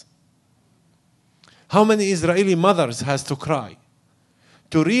 kids? How many Israeli mothers has to cry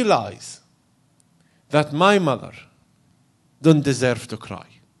to realize that my mother don't deserve to cry?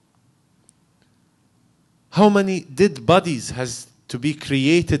 How many dead bodies has to be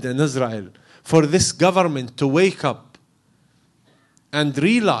created in Israel for this government to wake up and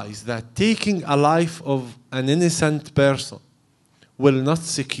realize that taking a life of an innocent person will not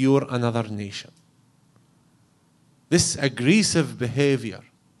secure another nation? This aggressive behavior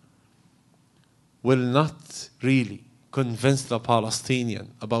will not really convince the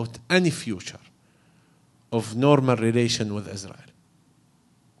Palestinian about any future of normal relation with Israel.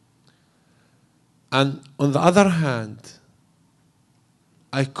 And on the other hand,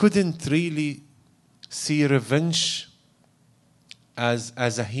 I couldn't really see revenge as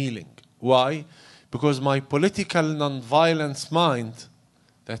a healing. Why? Because my political nonviolence mind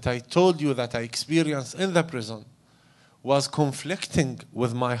that I told you that I experienced in the prison was conflicting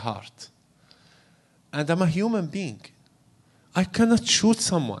with my heart. And I'm a human being. I cannot shoot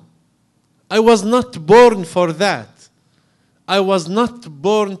someone. I was not born for that. I was not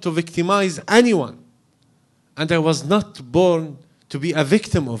born to victimize anyone. And I was not born to be a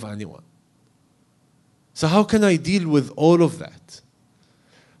victim of anyone. So how can I deal with all of that?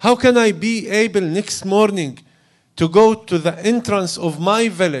 How can I be able next morning to go to the entrance of my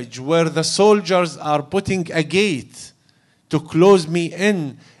village where the soldiers are putting a gate to close me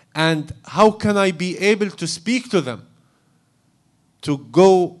in, and how can I be able to speak to them to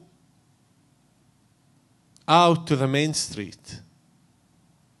go out to the main street?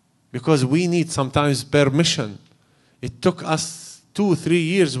 Because we need sometimes permission. It took us 2-3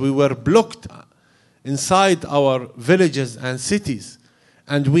 years. We were blocked inside our villages and cities,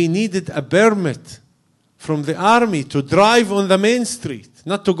 and we needed a permit from the army to drive on the main street,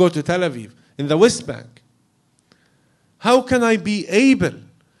 not to go to Tel Aviv, in the West Bank. How can I be able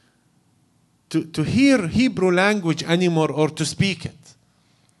to hear Hebrew language anymore or to speak it?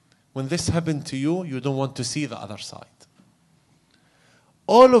 When this happened to you, you don't want to see the other side.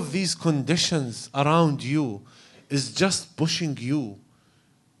 All of these conditions around you is just pushing you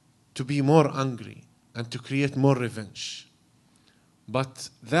to be more angry and to create more revenge. But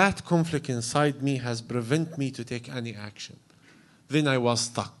that conflict inside me has prevented me to take any action. Then I was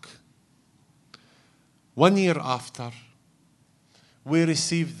stuck. 1 year after, we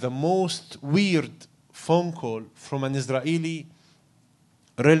received the most weird phone call from an Israeli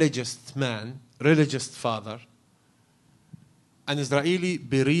religious man, religious father, an Israeli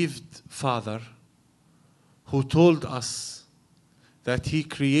bereaved father who told us that he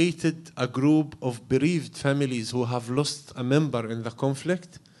created a group of bereaved families who have lost a member in the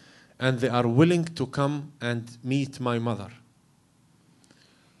conflict, and they are willing to come and meet my mother.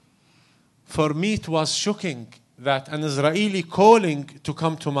 For me, it was shocking that an Israeli calling to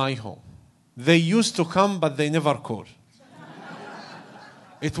come to my home. They used to come, but they never call.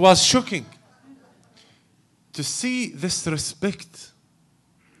 It was shocking to see this respect.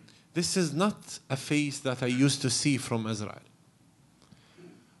 This is not a face that I used to see from Israel.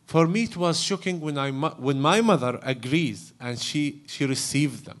 For me, it was shocking when my mother agrees and she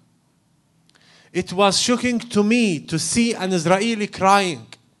received them. It was shocking to me to see an Israeli crying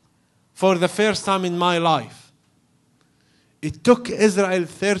for the first time in my life. It took Israel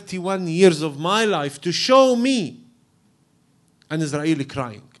 31 years of my life to show me an Israeli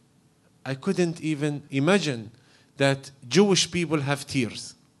crying. I couldn't even imagine that Jewish people have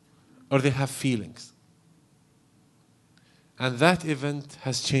tears or they have feelings. And that event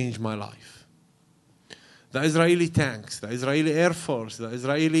has changed my life. The Israeli tanks, the Israeli Air Force, the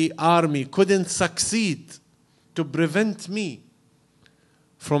Israeli army couldn't succeed to prevent me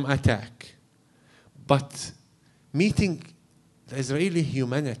from attack. But meeting the Israeli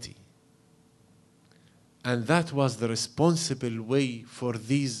humanity, and that was the responsible way for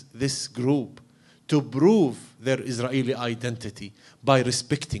this group to prove their Israeli identity by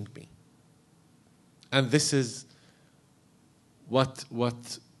respecting me. And this is what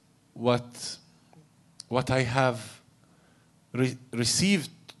I have received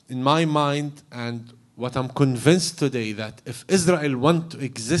in my mind, and what I'm convinced today, that if Israel wants to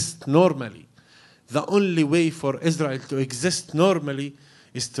exist normally, the only way for Israel to exist normally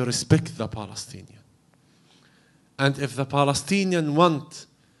is to respect the Palestinian. And if the Palestinians want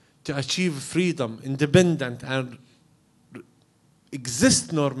to achieve freedom, independent, and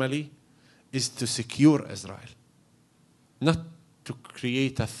exist normally, is to secure Israel, not to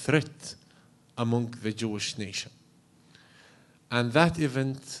create a threat among the Jewish nation. And that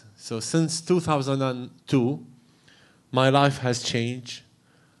event, so since 2002, my life has changed.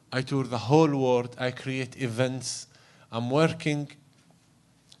 I tour the whole world. I create events. I'm working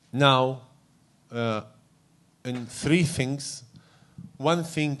now in 3 things. One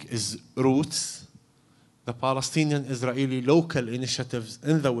thing is Roots, the Palestinian-Israeli local initiatives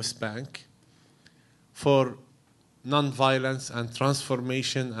in the West Bank for non-violence and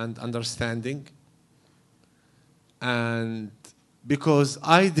transformation and understanding. And because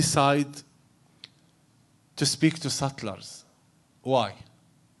I decide to speak to settlers. Why?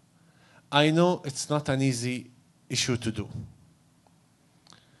 I know it's not an easy issue to do.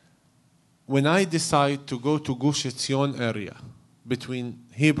 When I decide to go to Gush Etzion area, between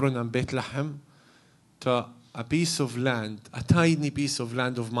Hebron and Bethlehem, to a piece of land, a tiny piece of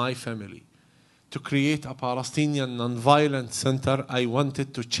land of my family, to create a Palestinian non-violent center, I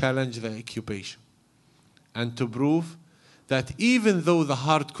wanted to challenge the occupation and to prove that even though the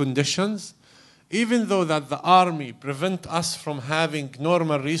hard conditions, even though that the army prevent us from having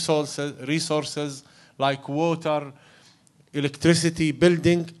normal resources like water, electricity,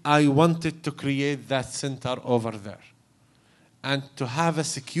 building, I wanted to create that center over there and to have a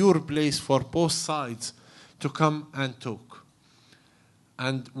secure place for both sides to come and talk.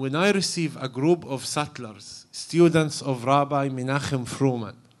 And when I receive a group of settlers, students of Rabbi Menachem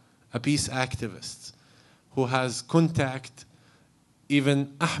Fruman, a peace activist, who has contact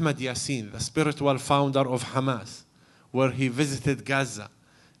even Ahmed Yassin, the spiritual founder of Hamas, where he visited Gaza,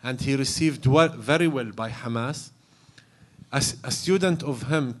 and he received very well by Hamas. A student of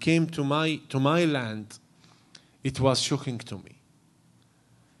him came to my land. It was shocking to me.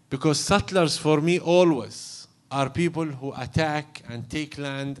 Because settlers for me always are people who attack and take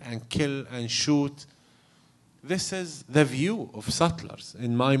land and kill and shoot. This is the view of settlers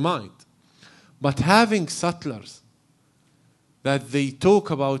in my mind. But having settlers that they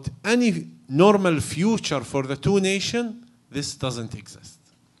talk about any normal future for the two nations, this doesn't exist.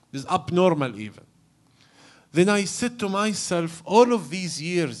 This is abnormal even. Then I said to myself, all of these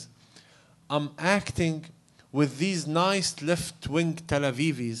years, I'm acting with these nice left-wing Tel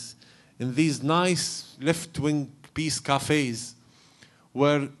Avivis in these nice left-wing peace cafes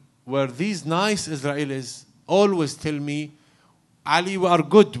where these nice Israelis always tell me, Ali, we are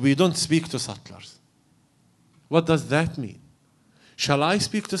good, we don't speak to settlers. What does that mean? Shall I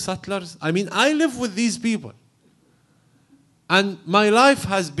speak to settlers? I mean, I live with these people. And my life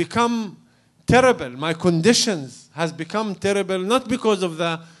has become terrible. My conditions has become terrible, not because of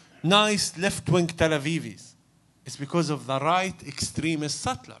the nice left-wing Tel Avivis. It's because of the right extremist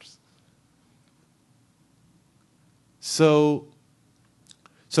settlers. So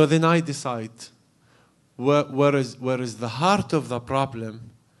then I decide where is the heart of the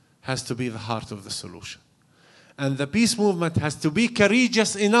problem has to be the heart of the solution. And the peace movement has to be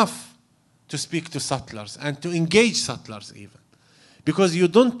courageous enough to speak to settlers and to engage settlers even. Because you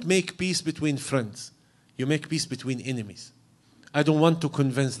don't make peace between friends. You make peace between enemies. I don't want to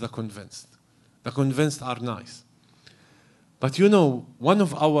convince the convinced. The convinced are nice. But you know, one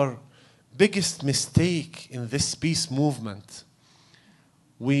of our biggest mistake in this peace movement,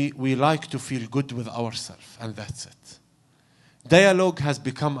 we like to feel good with ourselves, and that's it. Dialogue has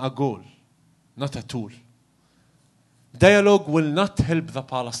become a goal, not a tool. Dialogue will not help the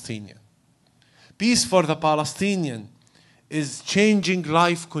Palestinian. Peace for the Palestinian is changing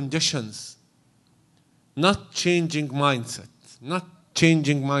life conditions, not changing mindset, not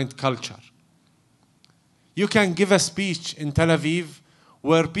changing mind culture. You can give a speech in Tel Aviv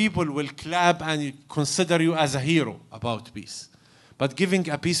where people will clap and consider you as a hero about peace. But giving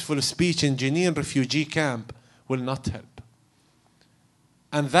a peaceful speech in Jenin refugee camp will not help.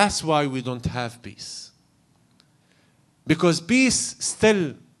 And that's why we don't have peace. Because peace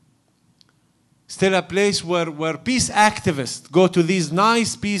still a place where peace activists go to these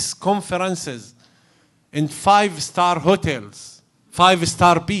nice peace conferences in 5-star hotels,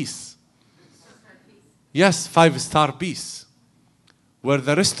 5-star peace. Yes, 5-star peace, where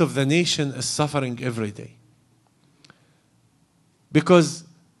the rest of the nation is suffering every day. Because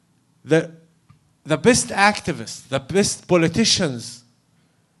the best activists, the best politicians,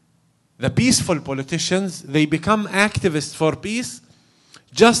 the peaceful politicians, they become activists for peace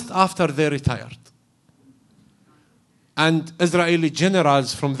just after they retired. And Israeli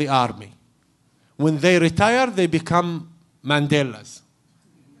generals from the army, when they retire, they become Mandelas.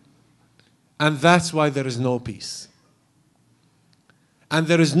 And that's why there is no peace. And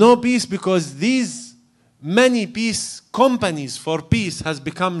there is no peace because these many peace companies for peace has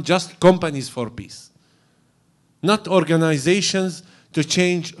become just companies for peace, not organizations to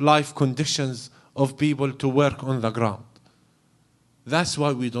change life conditions of people to work on the ground. That's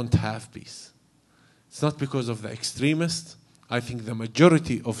why we don't have peace. It's not because of the extremists. I think the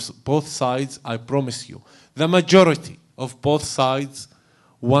majority of both sides, I promise you, the majority of both sides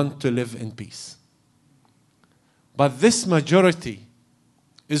want to live in peace. But this majority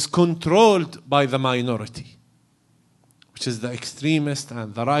is controlled by the minority, which is the extremist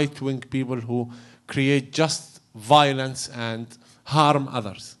and the right-wing people who create just violence and harm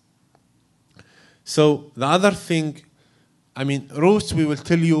others. So the other thing, I mean, Ruth, we will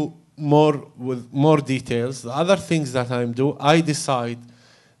tell you more with more details. The other things that I decide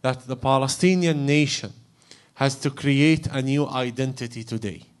that the Palestinian nation has to create a new identity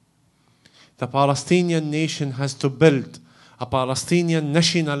today. The Palestinian nation has to build a Palestinian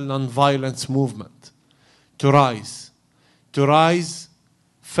national nonviolence movement to rise. To rise,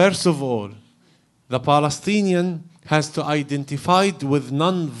 first of all, the Palestinian has to identify with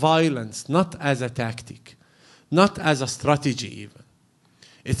nonviolence, not as a tactic. not as a strategy even.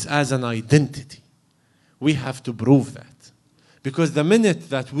 It's as an identity. We have to prove that. Because the minute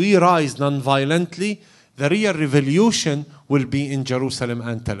that we rise non-violently, the real revolution will be in Jerusalem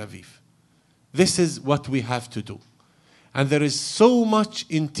and Tel Aviv. This is what we have to do. And there is so much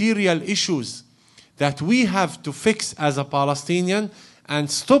interior issues that we have to fix as a Palestinian and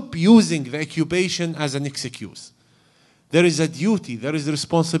stop using the occupation as an excuse. There is a duty, there is a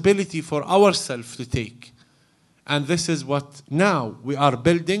responsibility for ourselves to take. And this is what now we are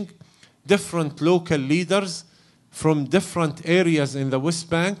building, different local leaders from different areas in the West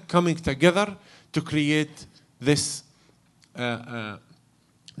Bank coming together to create this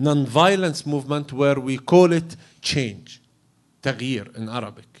non-violence movement where we call it change, تغيير in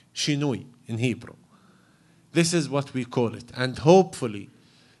Arabic, shinui in Hebrew. This is what we call it. And hopefully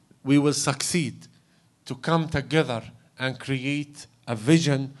we will succeed to come together and create a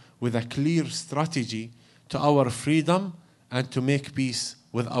vision with a clear strategy to our freedom and to make peace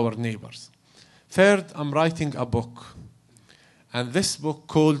with our neighbors. Third, I'm writing a book. And this book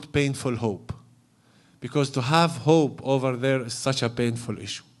called Painful Hope. Because to have hope over there is such a painful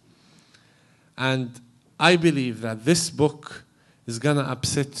issue. And I believe that this book is going to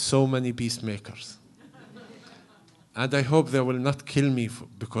upset so many peacemakers. And I hope they will not kill me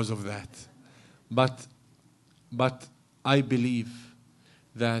because of that. But I believe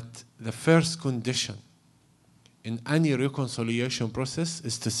that the first condition in any reconciliation process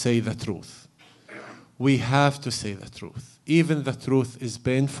is to say the truth. We have to say the truth. Even the truth is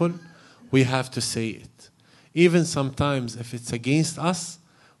painful, we have to say it. Even sometimes if it's against us,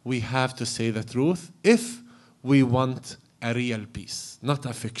 we have to say the truth if we want a real peace, not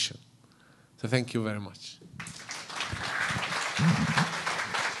a fiction. So thank you very much.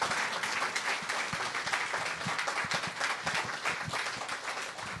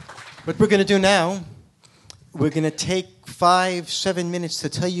 What we're going to do now, we're going to take 5-7 minutes to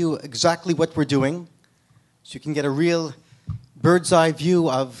tell you exactly what we're doing so you can get a real bird's eye view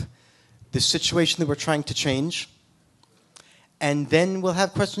of the situation that we're trying to change. And then we'll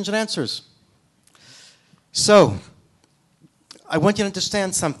have questions and answers. So, I want you to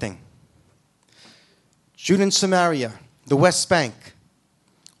understand something. Judean Samaria, the West Bank,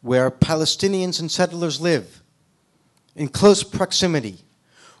 where Palestinians and settlers live, in close proximity,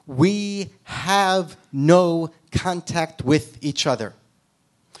 we have no contact with each other.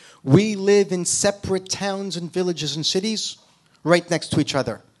 We live in separate towns and villages and cities, right next to each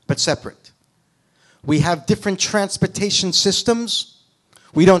other, but separate. We have different transportation systems.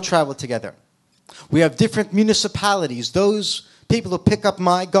 We don't travel together. We have different municipalities. Those people who pick up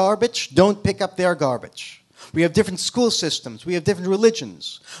my garbage don't pick up their garbage. We have different school systems. We have different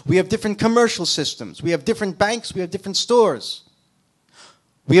religions. We have different commercial systems. We have different banks. We have different stores.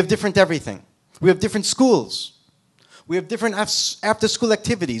 We have different everything. We have different schools. We have different after-school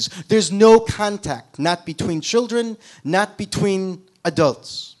activities. There's no contact, not between children, not between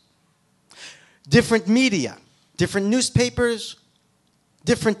adults. Different media, different newspapers,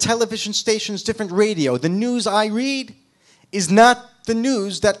 different television stations, different radio. The news I read is not the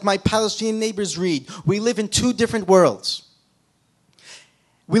news that my Palestinian neighbors read. We live in two different worlds.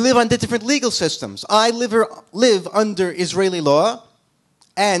 We live under different legal systems. I live under Israeli law,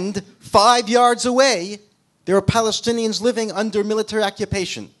 and 5 yards away, there are Palestinians living under military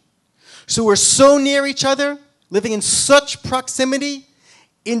occupation. So we're so near each other, living in such proximity,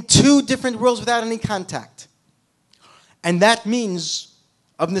 in two different worlds without any contact. And that means,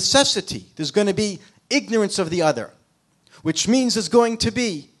 of necessity, there's going to be ignorance of the other, which means there's going to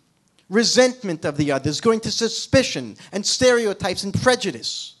be resentment of the other, there's going to be suspicion and stereotypes and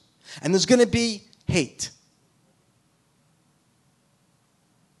prejudice, and there's going to be hate.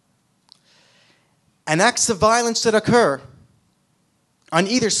 And acts of violence that occur on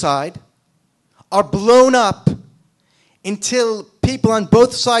either side are blown up until people on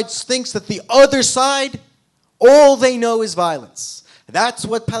both sides think that the other side, all they know is violence. That's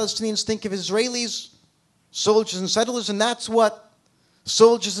what Palestinians think of Israelis, soldiers and settlers, and that's what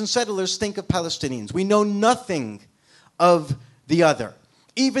soldiers and settlers think of Palestinians. We know nothing of the other.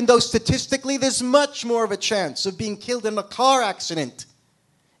 Even though statistically there's much more of a chance of being killed in a car accident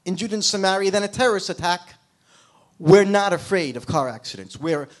in Judean Samaria than a terrorist attack, we're not afraid of car accidents.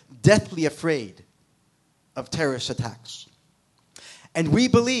 We're deathly afraid of terrorist attacks. And we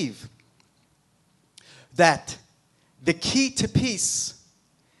believe that the key to peace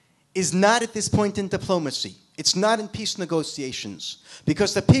is not at this point in diplomacy. It's not in peace negotiations,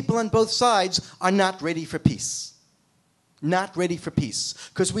 because the people on both sides are not ready for peace. Not ready for peace,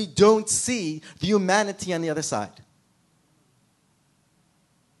 because we don't see the humanity on the other side.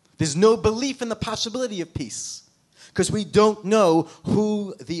 There's no belief in the possibility of peace because we don't know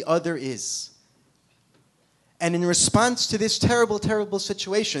who the other is. And in response to this terrible, terrible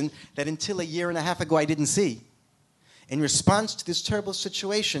situation that until a year and a half ago I didn't see, in response to this terrible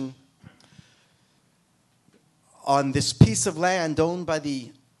situation, on this piece of land owned by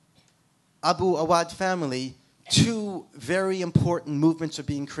the Abu Awwad family, two very important movements are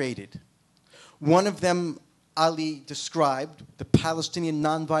being created. One of them Ali described, the Palestinian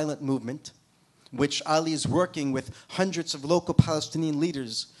Nonviolent Movement, which Ali is working with hundreds of local Palestinian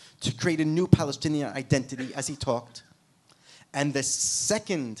leaders to create a new Palestinian identity, as he talked. And the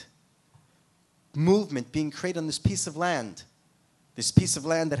second movement being created on this piece of land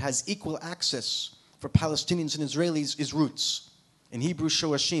that has equal access for Palestinians and Israelis, is Roots. In Hebrew,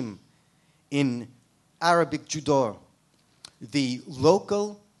 Shoashim. In Arabic, Judor. The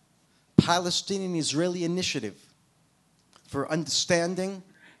local Palestinian-Israeli initiative for understanding,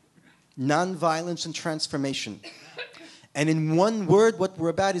 nonviolence, and transformation. And in one word, what we're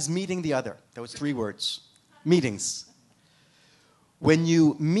about is meeting the other. That was 3 words. Meetings. When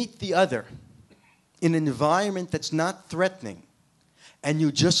you meet the other in an environment that's not threatening, and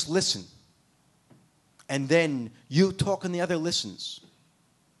you just listen, and then you talk and the other listens,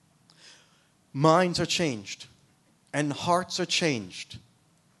 minds are changed, and hearts are changed.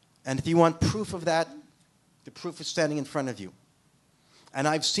 And if you want proof of that, the proof is standing in front of you. And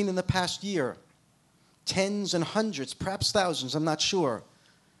I've seen in the past year tens and hundreds, perhaps thousands, I'm not sure,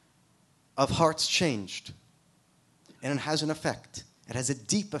 of hearts changed. And it has an effect. It has a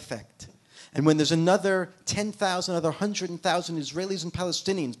deep effect. And when there's another 10,000, another 100,000 Israelis and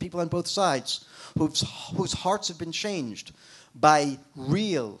Palestinians, people on both sides, whose hearts have been changed by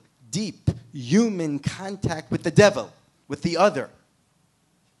real, deep, human contact with the devil, with the other,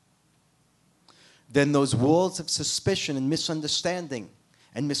 then those walls of suspicion and misunderstanding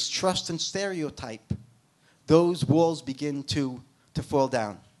and mistrust and stereotype, those walls begin to fall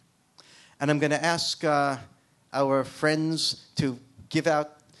down. And I'm going to ask our friends to give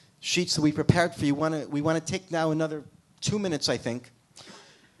out sheets that we prepared for you. We want to take now another 2 minutes, I think,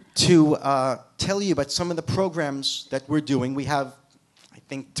 to tell you about some of the programs that we're doing. We have, I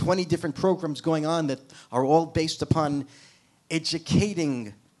think, 20 different programs going on that are all based upon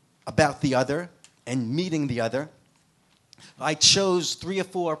educating about the other and meeting the other. I chose 3 or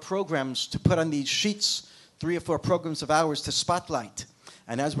 4 programs to put on these sheets, 3 or 4 programs of ours to spotlight.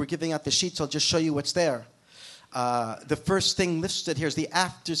 And as we're giving out the sheets, I'll just show you what's there. The first thing listed here is the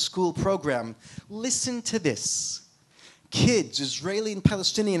after-school program. Listen to this. Kids, Israeli and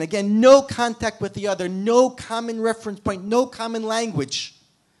Palestinian, again, no contact with the other, no common reference point, no common language.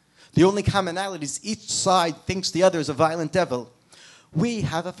 The only commonality is each side thinks the other is a violent devil. We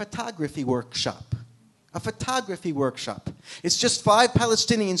have a photography workshop. A photography workshop. It's just 5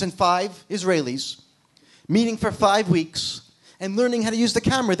 Palestinians and 5 Israelis meeting for 5 weeks and learning how to use the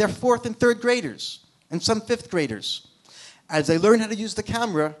camera. They're 4th and 3rd graders and some 5th graders. As they learn how to use the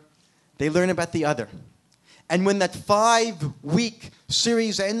camera, they learn about the other. And when that 5-week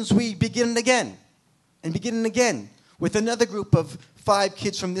series ends, we begin again and begin again with another group of 5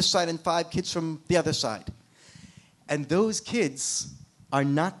 kids from this side and 5 kids from the other side. And those kids are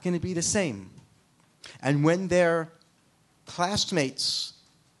not going to be the same. And when their classmates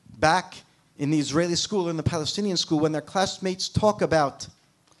back in the Israeli school and the Palestinian school, when their classmates talk about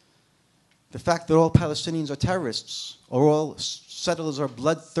the fact that all Palestinians are terrorists or all settlers are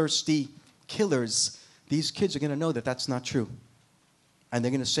bloodthirsty killers, these kids are going to know that that's not true. And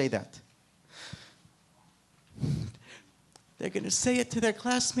they're going to say that. They're going to say it to their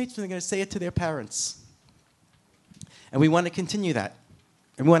classmates and they're going to say it to their parents. And we want to continue that.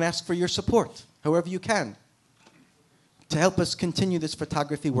 And we want to ask for your support, however you can, to help us continue this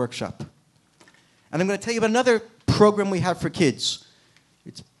photography workshop. And I'm going to tell you about another program we have for kids.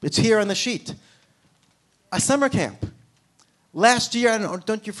 It's here on the sheet. A summer camp. Last year,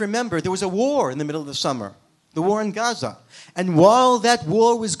 don't you remember, there was a war in the middle of the summer, the war in Gaza. And while that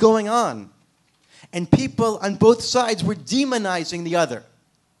war was going on, and people on both sides were demonizing the other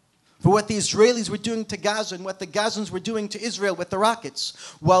for what the Israelis were doing to Gaza and what the Gazans were doing to Israel with the rockets,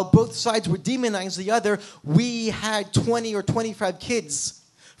 while both sides were demonizing the other, we had 20 or 25 kids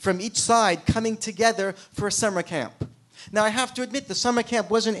from each side coming together for a summer camp. Now, I have to admit, the summer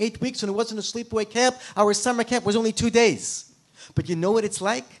camp wasn't 8 weeks and it wasn't a sleepaway camp. Our summer camp was only 2 days. But you know what it's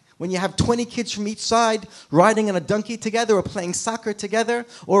like? When you have 20 kids from each side riding on a donkey together or playing soccer together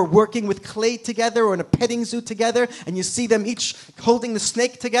or working with clay together or in a petting zoo together, and you see them each holding the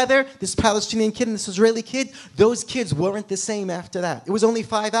snake together, this Palestinian kid and this Israeli kid, those kids weren't the same after that. It was only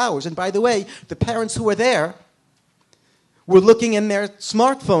 5 hours. And by the way, the parents who were there were looking in their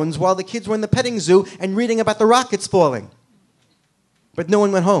smartphones while the kids were in the petting zoo and reading about the rockets falling. But no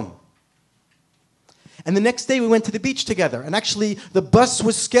one went home. And the next day we went to the beach together. And actually, the bus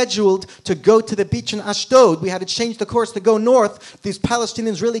was scheduled to go to the beach in Ashdod. We had to change the course to go north. These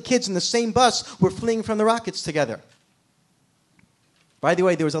Palestinian Israeli kids in the same bus were fleeing from the rockets together. By the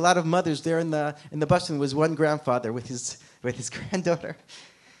way, there was a lot of mothers there in the bus, and there was one grandfather with his granddaughter.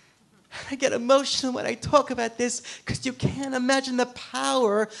 I get emotional when I talk about this because you can't imagine the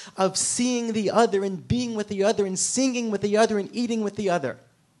power of seeing the other and being with the other and singing with the other and eating with the other.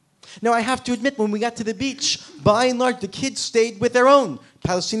 Now, I have to admit, when we got to the beach, by and large, the kids stayed with their own.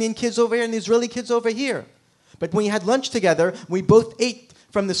 Palestinian kids over here and the Israeli kids over here. But when we had lunch together, we both ate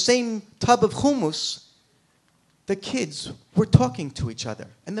from the same tub of hummus. The kids were talking to each other,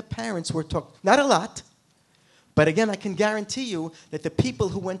 and the parents were talking. Not a lot, but again, I can guarantee you that the people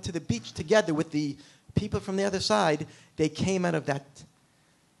who went to the beach together with the people from the other side, they came out of that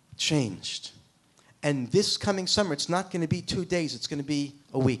changed. And this coming summer, it's not going to be 2 days, it's going to be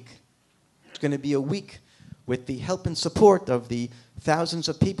a week. It's going to be a week with the help and support of the thousands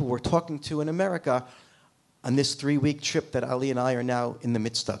of people we're talking to in America on this 3-week trip that Ali and I are now in the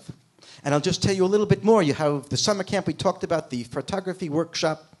midst of. And I'll just tell you a little bit more. You have the summer camp, we talked about the photography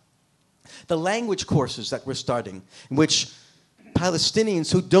workshop, the language courses that we're starting, in which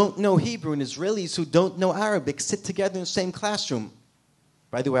Palestinians who don't know Hebrew and Israelis who don't know Arabic sit together in the same classroom.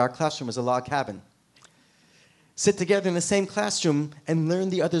 By the way, our classroom is a log cabin. Sit together in the same classroom and learn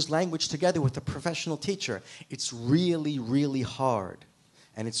the other's language together with a professional teacher. It's really, really hard,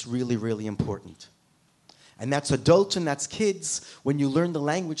 and it's really, really important. And that's adults and that's kids. When you learn the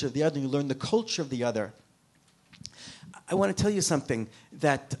language of the other, you learn the culture of the other. I want to tell you something,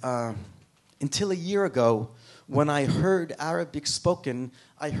 that until a year ago, when I heard Arabic spoken,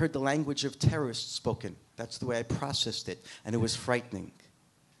 I heard the language of terrorists spoken. That's the way I processed it, and it was frightening.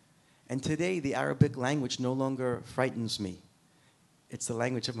 And today, the Arabic language no longer frightens me. It's the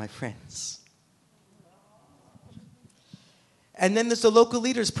language of my friends. And then there's the Local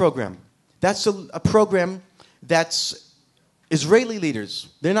Leaders Program. That's a program that's Israeli leaders.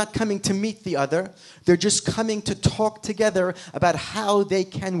 They're not coming to meet the other. They're just coming to talk together about how they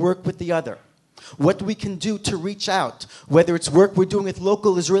can work with the other. What we can do to reach out, whether it's work we're doing with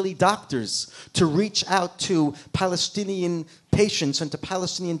local Israeli doctors, to reach out to Palestinian patients and to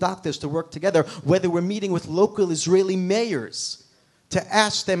Palestinian doctors to work together, whether we're meeting with local Israeli mayors to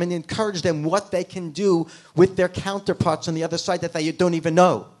ask them and encourage them what they can do with their counterparts on the other side that they don't even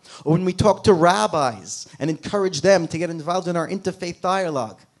know. Or when we talk to rabbis and encourage them to get involved in our interfaith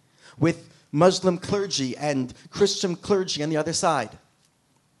dialogue with Muslim clergy and Christian clergy on the other side.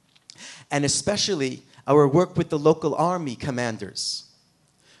 And especially our work with the local army commanders.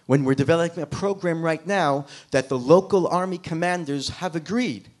 When we're developing a program right now that the local army commanders have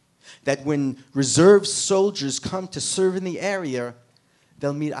agreed that when reserve soldiers come to serve in the area,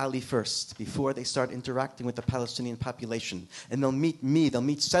 they'll meet Ali first before they start interacting with the Palestinian population. And they'll meet me, they'll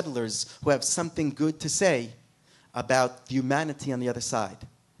meet settlers who have something good to say about the humanity on the other side.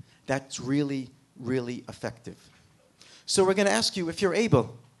 That's really, really effective. So we're going to ask you, if you're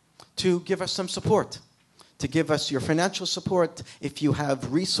able, to give us some support, to give us your financial support. If you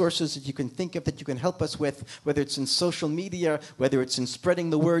have resources that you can think of that you can help us with, whether it's in social media, whether it's in spreading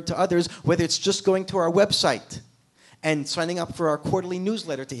the word to others, whether it's just going to our website and signing up for our quarterly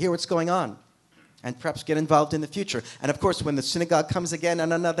newsletter to hear what's going on and perhaps get involved in the future. And of course, when the synagogue comes again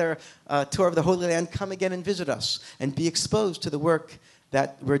on another tour of the Holy Land, come again and visit us and be exposed to the work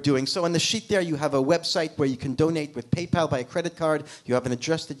that we're doing. So on the sheet there, you have a website where you can donate with PayPal by a credit card. You have an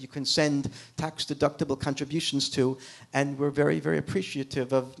address that you can send tax-deductible contributions to, and we're very, very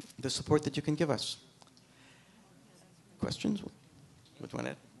appreciative of the support that you can give us. Questions? Which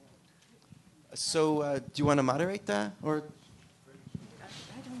one? So do you want to moderate that? Or? I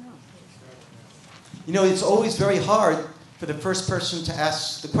don't know. You know, it's always very hard for the first person to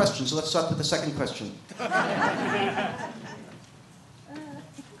ask the question, so let's start with the second question.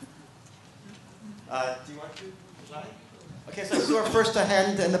 Do you want to try? Okay, so I saw first a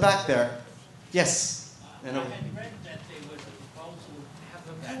hand in the back there. Yes. I had read that there was a proposal to have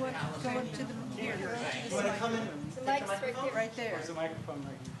them at Palestinian. You want to come in? The mic's right there. Where's the microphone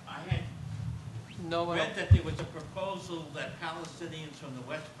right here? I had read that there was a proposal that Palestinians from the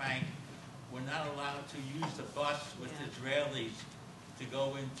West Bank were not allowed to use the bus with Israelis to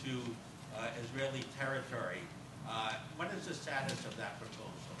go into Israeli territory. What is the status of that proposal?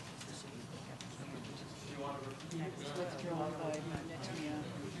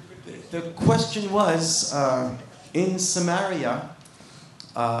 The question was, in Samaria,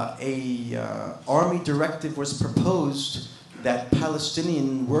 army directive was proposed that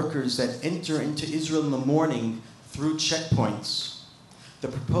Palestinian workers that enter into Israel in the morning through checkpoints, the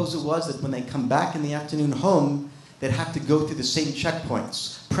proposal was that when they come back in the afternoon home, they'd have to go through the same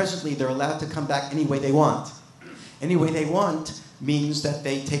checkpoints. Presently, they're allowed to come back any way they want. Any way they want means that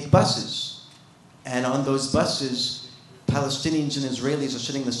they take buses. And on those buses, Palestinians and Israelis are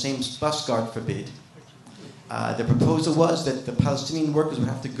sitting in the same bus, God forbid. The proposal was that the Palestinian workers would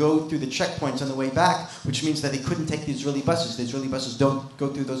have to go through the checkpoints on the way back, which means that they couldn't take the Israeli buses. The Israeli buses don't go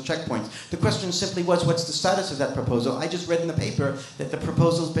through those checkpoints. The question simply was, what's the status of that proposal? I just read in the paper that the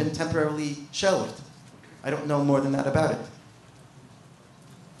proposal's been temporarily shelved. I don't know more than that about it.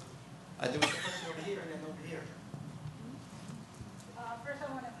 There was a question over here and then over here. First,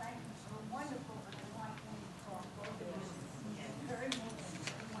 I want to thank you for a wonderful and enlightening talk. Both of you. Very moving,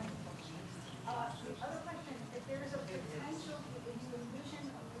 very wonderful. The other question, if there is a potential, if you envision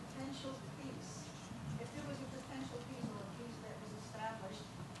a potential peace, if there was a potential peace or a peace that was established,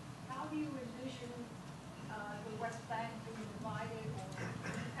 how do you envision the West Bank being divided, or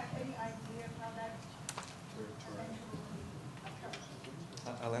do you have any idea of how that eventually occurs?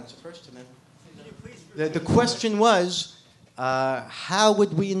 I'll answer first and then. The question was, how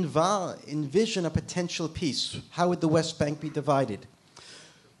would we envision a potential peace? How would the West Bank be divided?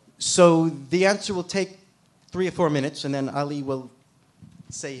 So the answer will take 3 or 4 minutes, and then Ali will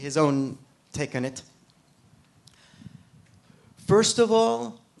say his own take on it. First of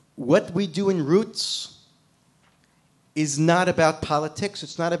all, what we do in Roots is not about politics.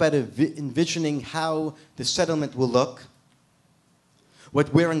 It's not about envisioning how the settlement will look.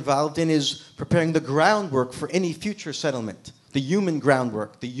 What we're involved in is preparing the groundwork for any future settlement, the human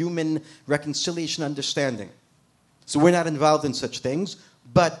groundwork, the human reconciliation understanding. So we're not involved in such things,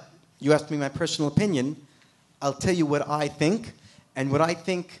 but you asked me my personal opinion. I'll tell you what I think, and what I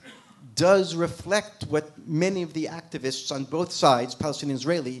think does reflect what many of the activists on both sides, Palestinian and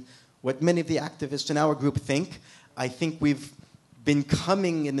Israeli, what many of the activists in our group think. I think we've been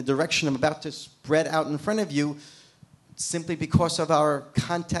coming in the direction I'm about to spread out in front of you simply because of our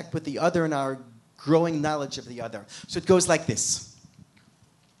contact with the other and our growing knowledge of the other. So it goes like this.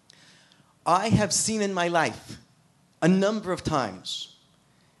 I have seen in my life a number of times,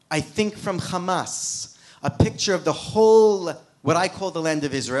 I think from Hamas, a picture of the whole, what I call the land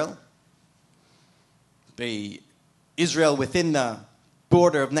of Israel, the Israel within the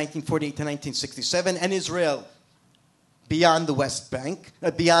border of 1948 to 1967, and Israel beyond the West Bank,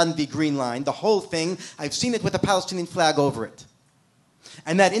 beyond the Green Line, the whole thing. I've seen it with a Palestinian flag over it.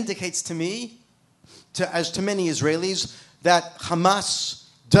 And that indicates to me, as to many Israelis, that Hamas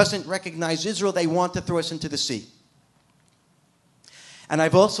doesn't recognize Israel. They want to throw us into the sea. And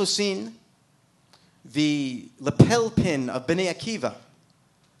I've also seen the lapel pin of Bnei Akiva,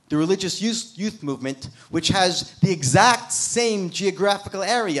 the religious youth movement, which has the exact same geographical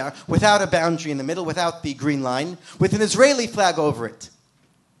area without a boundary in the middle, without the Green Line, with an Israeli flag over it.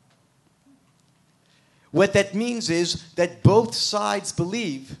 What that means is that both sides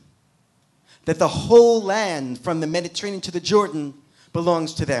believe that the whole land from the Mediterranean to the Jordan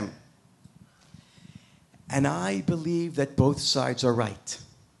belongs to them. And I believe that both sides are right.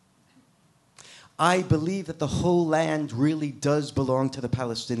 I believe that the whole land really does belong to the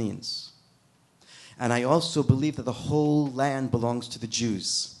Palestinians. And I also believe that the whole land belongs to the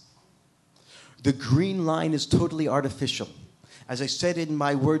Jews. The Green Line is totally artificial. As I said in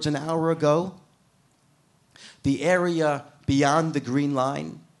my words an hour ago, the area beyond the Green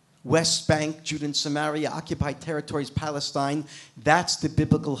Line, West Bank, Judah and Samaria, occupied territories, Palestine, that's the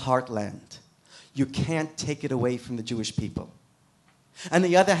biblical heartland. You can't take it away from the Jewish people. On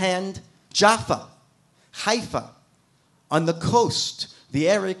the other hand, Jaffa, Haifa, on the coast, the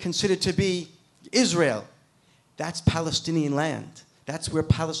area considered to be Israel, that's Palestinian land. That's where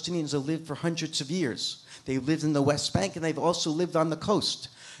Palestinians have lived for hundreds of years. They've lived in the West Bank and they've also lived on the coast.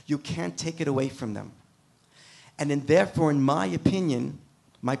 You can't take it away from them. And therefore, in my opinion,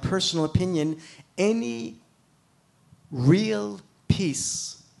 my personal opinion, any real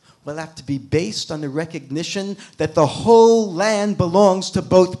peace will have to be based on the recognition that the whole land belongs to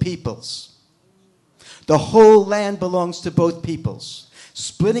both peoples. The whole land belongs to both peoples.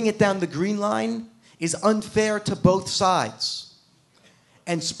 Splitting it down the Green Line is unfair to both sides.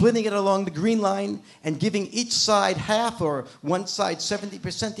 And splitting it along the Green Line and giving each side half, or one side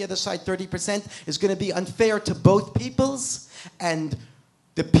 70%, the other side 30%, is going to be unfair to both peoples. And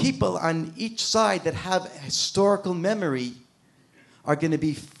the people on each side that have historical memory are going to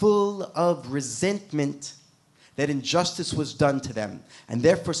be full of resentment that injustice was done to them. And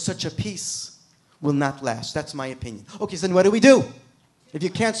therefore, such a peace will not last. That's my opinion. Okay, so then what do we do? if you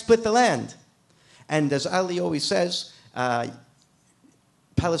can't split the land. And as Ali always says,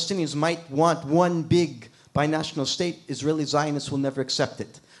 Palestinians might want one big binational state. Israeli Zionists will never accept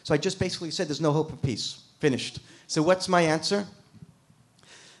it. So I just basically said there's no hope of peace. Finished. So what's my answer?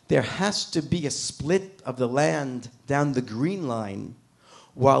 There has to be a split of the land down the green line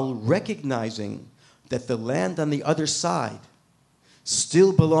while recognizing that the land on the other side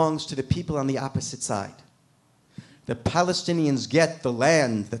still belongs to the people on the opposite side. The Palestinians get the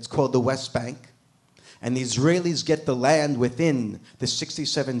land that's called the West Bank, and the Israelis get the land within the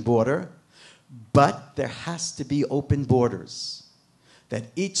 67 border, but there has to be open borders, that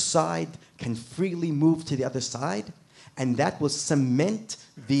each side can freely move to the other side, and that will cement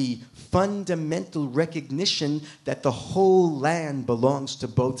the fundamental recognition that the whole land belongs to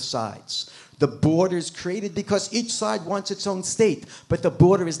both sides. The border is created because each side wants its own state, but the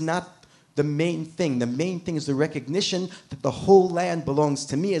border is not the main thing. The main thing is the recognition that the whole land belongs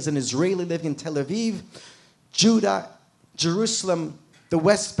to me as an Israeli living in Tel Aviv. Judah, Jerusalem, the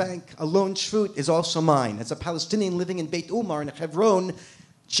West Bank, Alon Shvut is also mine. As a Palestinian living in Beit Umar and Hebron,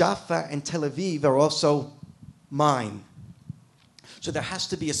 Jaffa and Tel Aviv are also mine. So there has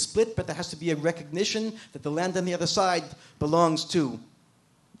to be a split, but there has to be a recognition that the land on the other side belongs to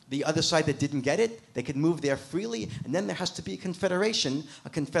the other side that didn't get it. They could move there freely. And then there has to be a confederation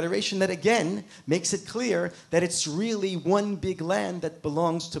that, again, makes it clear that it's really one big land that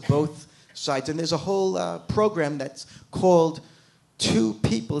belongs to both sides. And there's a whole program that's called Two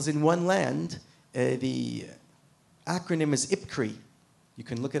Peoples in One Land. The acronym is IPCRI. You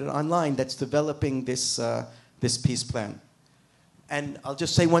can look at it online. That's developing this peace plan. And I'll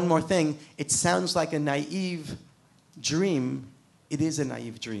just say one more thing. It sounds like a naive dream. It is a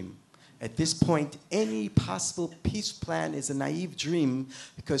naive dream. At this point, any possible peace plan is a naive dream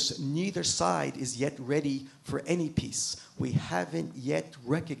because neither side is yet ready for any peace. We haven't yet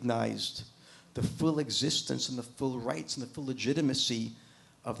recognized the full existence and the full rights and the full legitimacy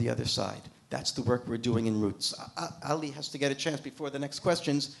of the other side. That's the work we're doing in Roots. Ali has to get a chance before the next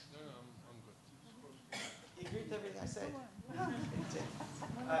questions. No, I'm good. You agreed with everything I said?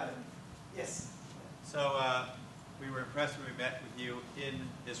 Yes. So we were impressed when we met with you in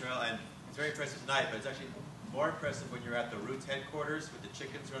Israel, and it's very impressive tonight, but it's actually more impressive when you're at the Roots headquarters with the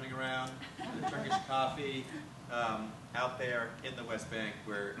chickens running around, the Turkish coffee, out there in the West Bank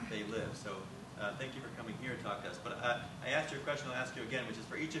where they live. So thank you for coming here to talk to us. But I asked you a question, I'll ask you again, which is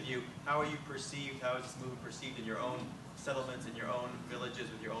for each of you, how are you perceived, how is this movement perceived in your own settlements, in your own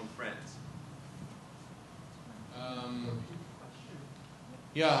villages, with your own friends?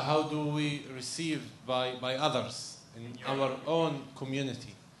 Yeah, how do we receive by others in our own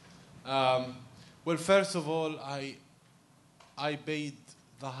community? Well, first of all, I paid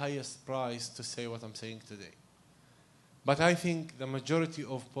the highest price to say what I'm saying today. But I think the majority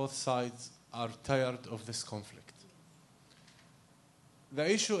of both sides are tired of this conflict. The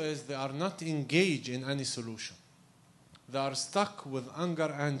issue is they are not engaged in any solution. They are stuck with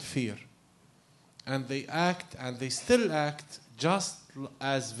anger and fear. And they act, and they still act, just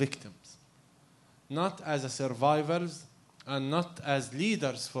as victims, not as survivors and not as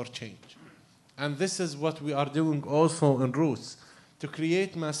leaders for change. And this is what we are doing also in Roots, to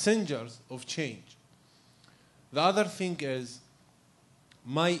create messengers of change. The other thing is,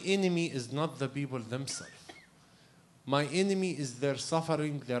 my enemy is not the people themselves. My enemy is their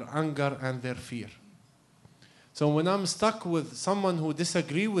suffering, their anger, and their fear. So when I'm stuck with someone who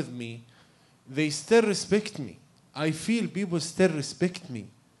disagrees with me, they still respect me. I feel people still respect me.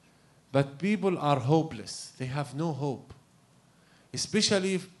 But people are hopeless. They have no hope.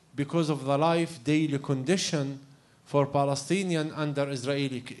 Especially because of the life daily condition for Palestinians under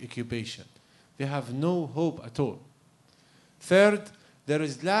Israeli occupation. They have no hope at all. Third, there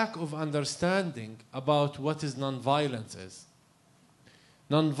is lack of understanding about what is nonviolence is.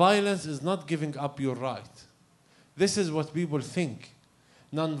 Nonviolence is not giving up your right. This is what people think.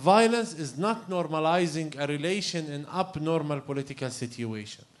 Nonviolence is not normalizing a relation in abnormal political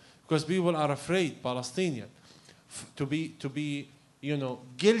situation, because people are afraid, Palestinian, to be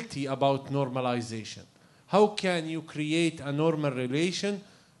guilty about normalization. How can you create a normal relation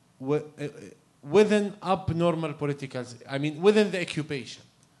within abnormal political, within the occupation?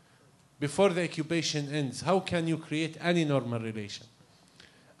 Before the occupation ends, how can you create any normal relation?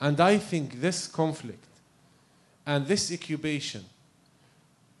 And I think this conflict and this occupation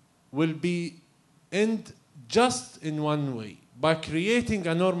will end just in one way, by creating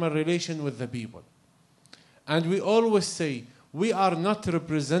a normal relation with the people. And we always say, we are not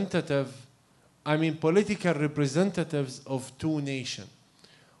political representatives of two nations.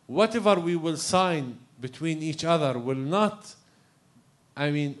 Whatever we will sign between each other will not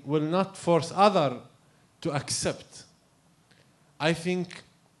will not force other to accept. I think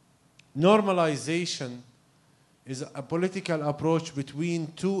normalization is a political approach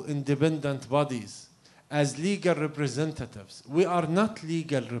between two independent bodies as legal representatives. We are not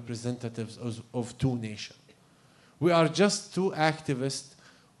legal representatives of two nations. We are just two activists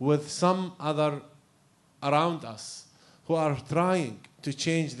with some other around us who are trying to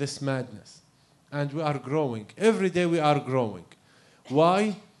change this madness. And we are growing. Every day we are growing.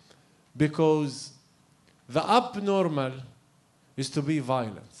 Why? Because the abnormal is to be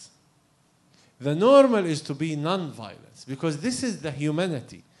violence. The normal is to be non-violence, because this is the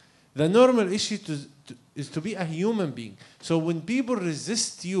humanity. The normal issue is to be a human being. So when people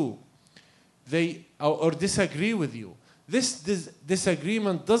resist you, or disagree with you, this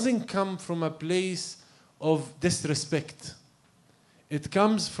disagreement doesn't come from a place of disrespect. It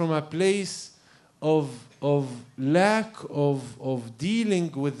comes from a place of lack of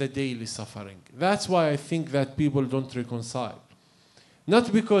dealing with the daily suffering. That's why I think that people don't reconcile.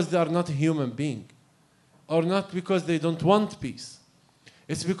 Not because they are not a human being, or not because they don't want peace.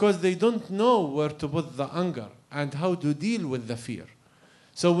 It's because they don't know where to put the anger and how to deal with the fear.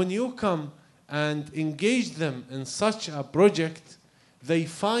 So when you come and engage them in such a project, they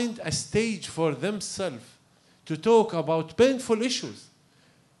find a stage for themselves to talk about painful issues.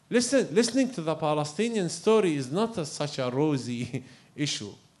 Listening to the Palestinian story is not such a rosy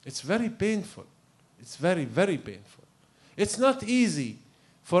issue. It's very painful. It's very, very painful. It's not easy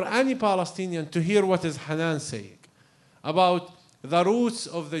for any Palestinian to hear what is Hanan saying about the roots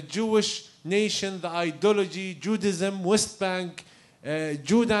of the Jewish nation, the ideology, Judaism, West Bank,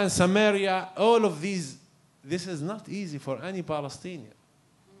 Judah and Samaria, all of these. This is not easy for any Palestinian.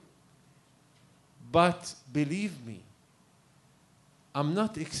 But believe me, I'm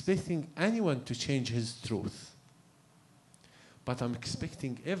not expecting anyone to change his truth. But I'm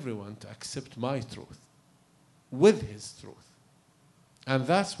expecting everyone to accept my truth with his truth. And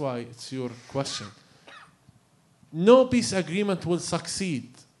that's why it's your question. No peace agreement will succeed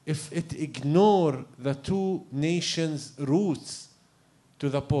if it ignores the two nations' roots to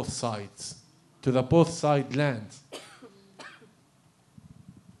the both sides, to the both side lands.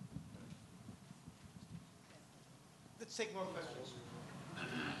 Let's take more questions.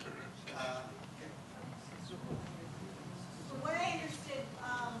 From what I understood,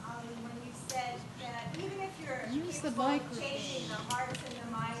 Ali, when you said that even if you're Use the capable of microphone. changing the hearts and the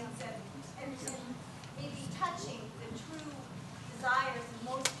minds and maybe touching the true desires of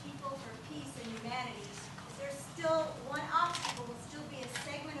most people for peace and humanity, there's still one obstacle will still be a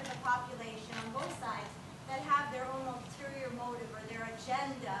segment of the population on both sides that have their own ulterior motive or their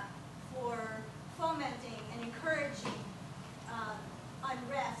agenda for fomenting and encouraging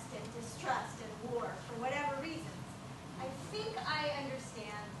unrest and distrust and war for whatever reasons. I think I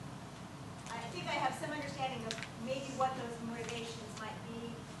understand. I think I have some understanding of maybe what those motivations might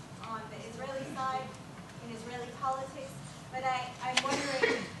be on the Israeli side, in Israeli politics, but I'm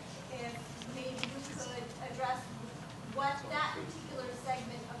wondering if maybe you could address what that particular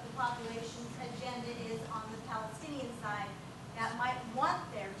segment of the population's agenda is on the Palestinian side that might want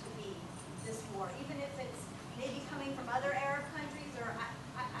there to be this war, even if it's maybe coming from other Arab countries, or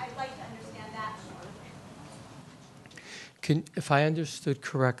I'd like to understand that more. If I understood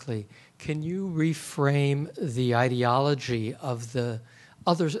correctly, can you reframe the ideology of the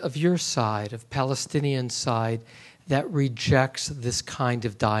others of your side, of Palestinian side, that rejects this kind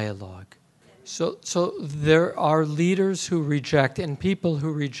of dialogue? So there are leaders who reject and people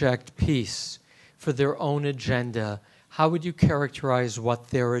who reject peace for their own agenda. How would you characterize what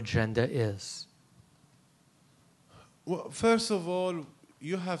their agenda is? Well, first of all,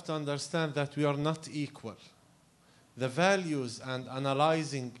 you have to understand that we are not equal. The values and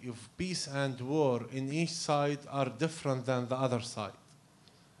analyzing of peace and war in each side are different than the other side.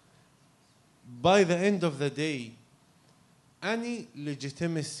 By the end of the day, any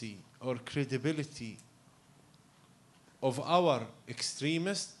legitimacy or credibility of our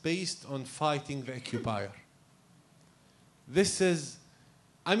extremists based on fighting the occupier. The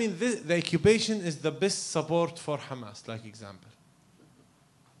occupation is the best support for Hamas, like example.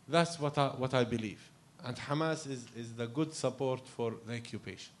 That's what I believe. And Hamas is the good support for the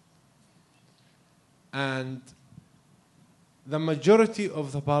occupation. And the majority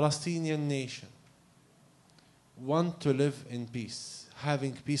of the Palestinian nation want to live in peace,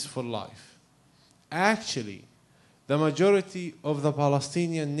 having peaceful life. Actually, the majority of the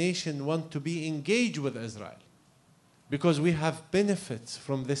Palestinian nation want to be engaged with Israel because we have benefits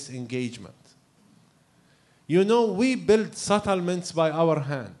from this engagement. You know, we build settlements by our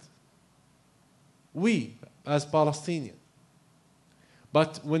hand. We, as Palestinians.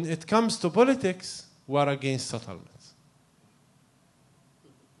 But when it comes to politics, we're against settlements.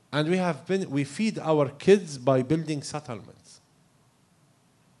 And we feed our kids by building settlements.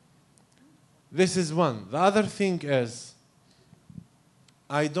 This is one. The other thing is,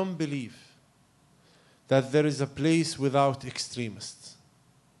 I don't believe that there is a place without extremists.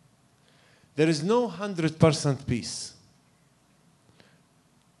 There is no 100% peace.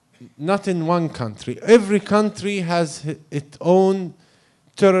 Not in one country. Every country has its own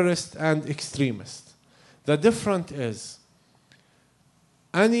terrorist and extremist. The difference is,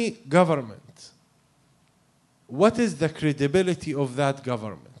 any government, what is the credibility of that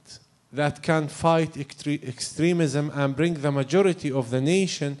government that can fight extremism and bring the majority of the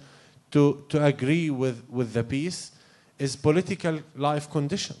nation to agree with the peace, is political life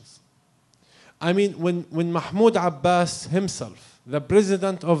conditions. I mean, when Mahmoud Abbas himself, the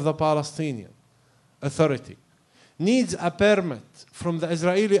president of the Palestinian Authority, needs a permit from the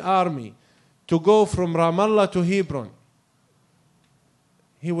Israeli army to go from Ramallah to Hebron,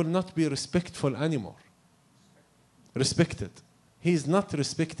 he will not be respectful anymore. Respected. He is not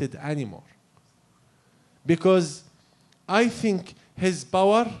respected anymore. Because I think his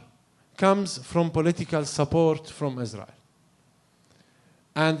power comes from political support from Israel.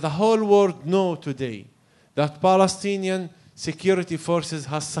 And the whole world knows today that Palestinian security forces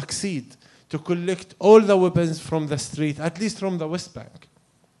has succeeded to collect all the weapons from the street, at least from the West Bank.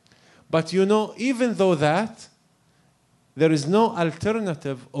 But you know, even though that, there is no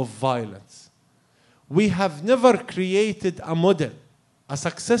alternative of violence. We have never created a model, a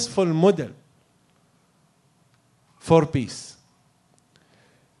successful model for peace.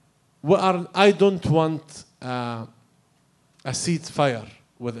 I don't want a ceasefire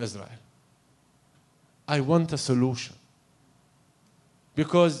with Israel. I want a solution.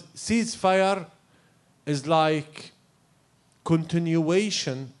 Because ceasefire is like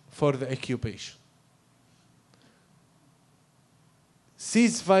continuation for the occupation.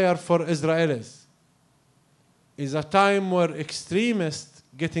 Ceasefire for Israelis is a time where extremists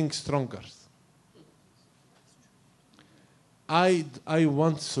getting stronger. I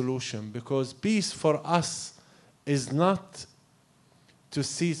want solution, because peace for us is not to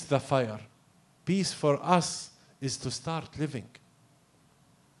cease the fire. Peace for us is to start living.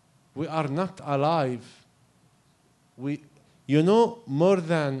 We are not alive. You know, more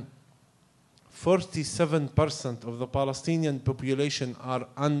than 47% of the Palestinian population are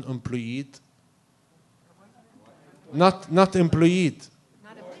unemployed. Not employed.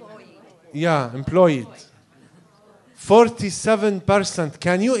 Not employed. Yeah, employed. 47%,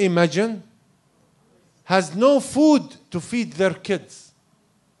 can you imagine? Has no food to feed their kids.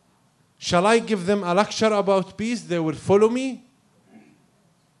 Shall I give them a lecture about peace? They will follow me.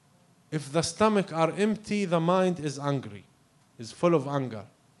 If the stomach are empty, the mind is hungry, is full of anger.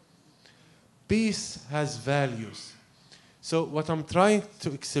 Peace has values. So what I'm trying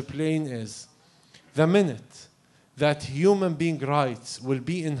to explain is, the minute that human being rights will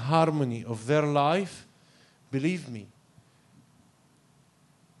be in harmony of their life, believe me,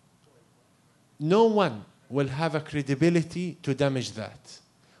 no one will have a credibility to damage that.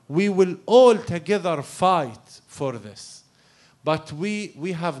 We will all together fight for this. But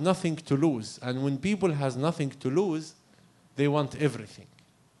we have nothing to lose. And when people has nothing to lose, they want everything.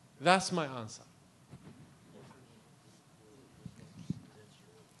 That's my answer.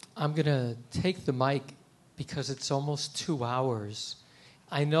 I'm going to take the mic because it's almost 2 hours.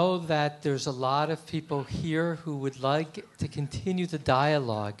 I know that there's a lot of people here who would like to continue the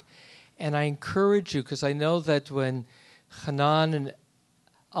dialogue. And I encourage you, because I know that when Hanan and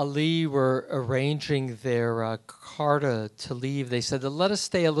Ali were arranging their carta to leave, they said, let us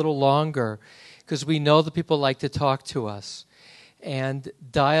stay a little longer, because we know that people like to talk to us. And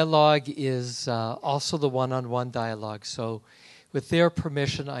dialogue is also the one-on-one dialogue. So with their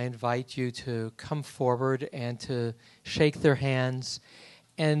permission, I invite you to come forward and to shake their hands.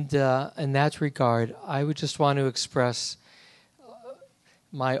 And in that regard, I would just want to express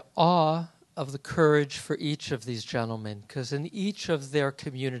my awe of the courage for each of these gentlemen, because in each of their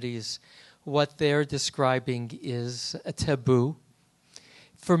communities, what they're describing is a taboo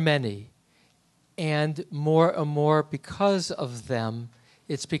for many. And more because of them,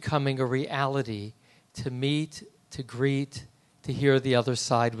 it's becoming a reality to meet, to greet, to hear the other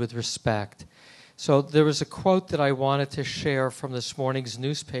side with respect. So there was a quote that I wanted to share from this morning's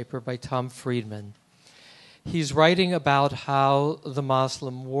newspaper by Tom Friedman. He's writing about how the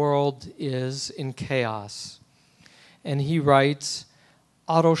Muslim world is in chaos. And he writes,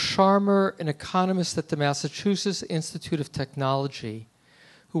 Otto Scharmer, an economist at the Massachusetts Institute of Technology,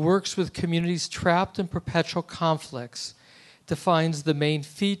 who works with communities trapped in perpetual conflicts, defines the main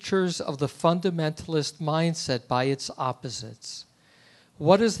features of the fundamentalist mindset by its opposites.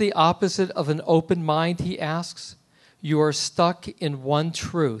 What is the opposite of an open mind, he asks? You are stuck in one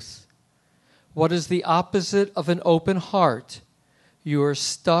truth. What is the opposite of an open heart? You are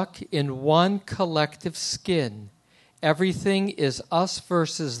stuck in one collective skin. Everything is us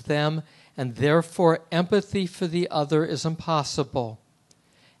versus them, and therefore empathy for the other is impossible.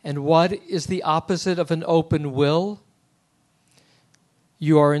 And what is the opposite of an open will?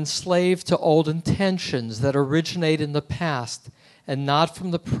 You are enslaved to old intentions that originate in the past and not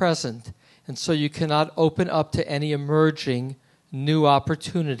from the present, and so you cannot open up to any emerging new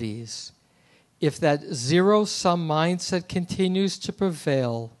opportunities. If that zero-sum mindset continues to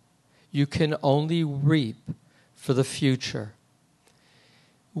prevail, you can only reap for the future.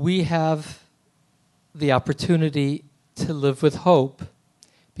 We have the opportunity to live with hope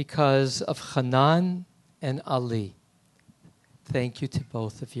because of Hanan and Ali. Thank you to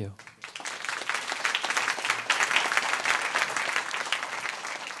both of you.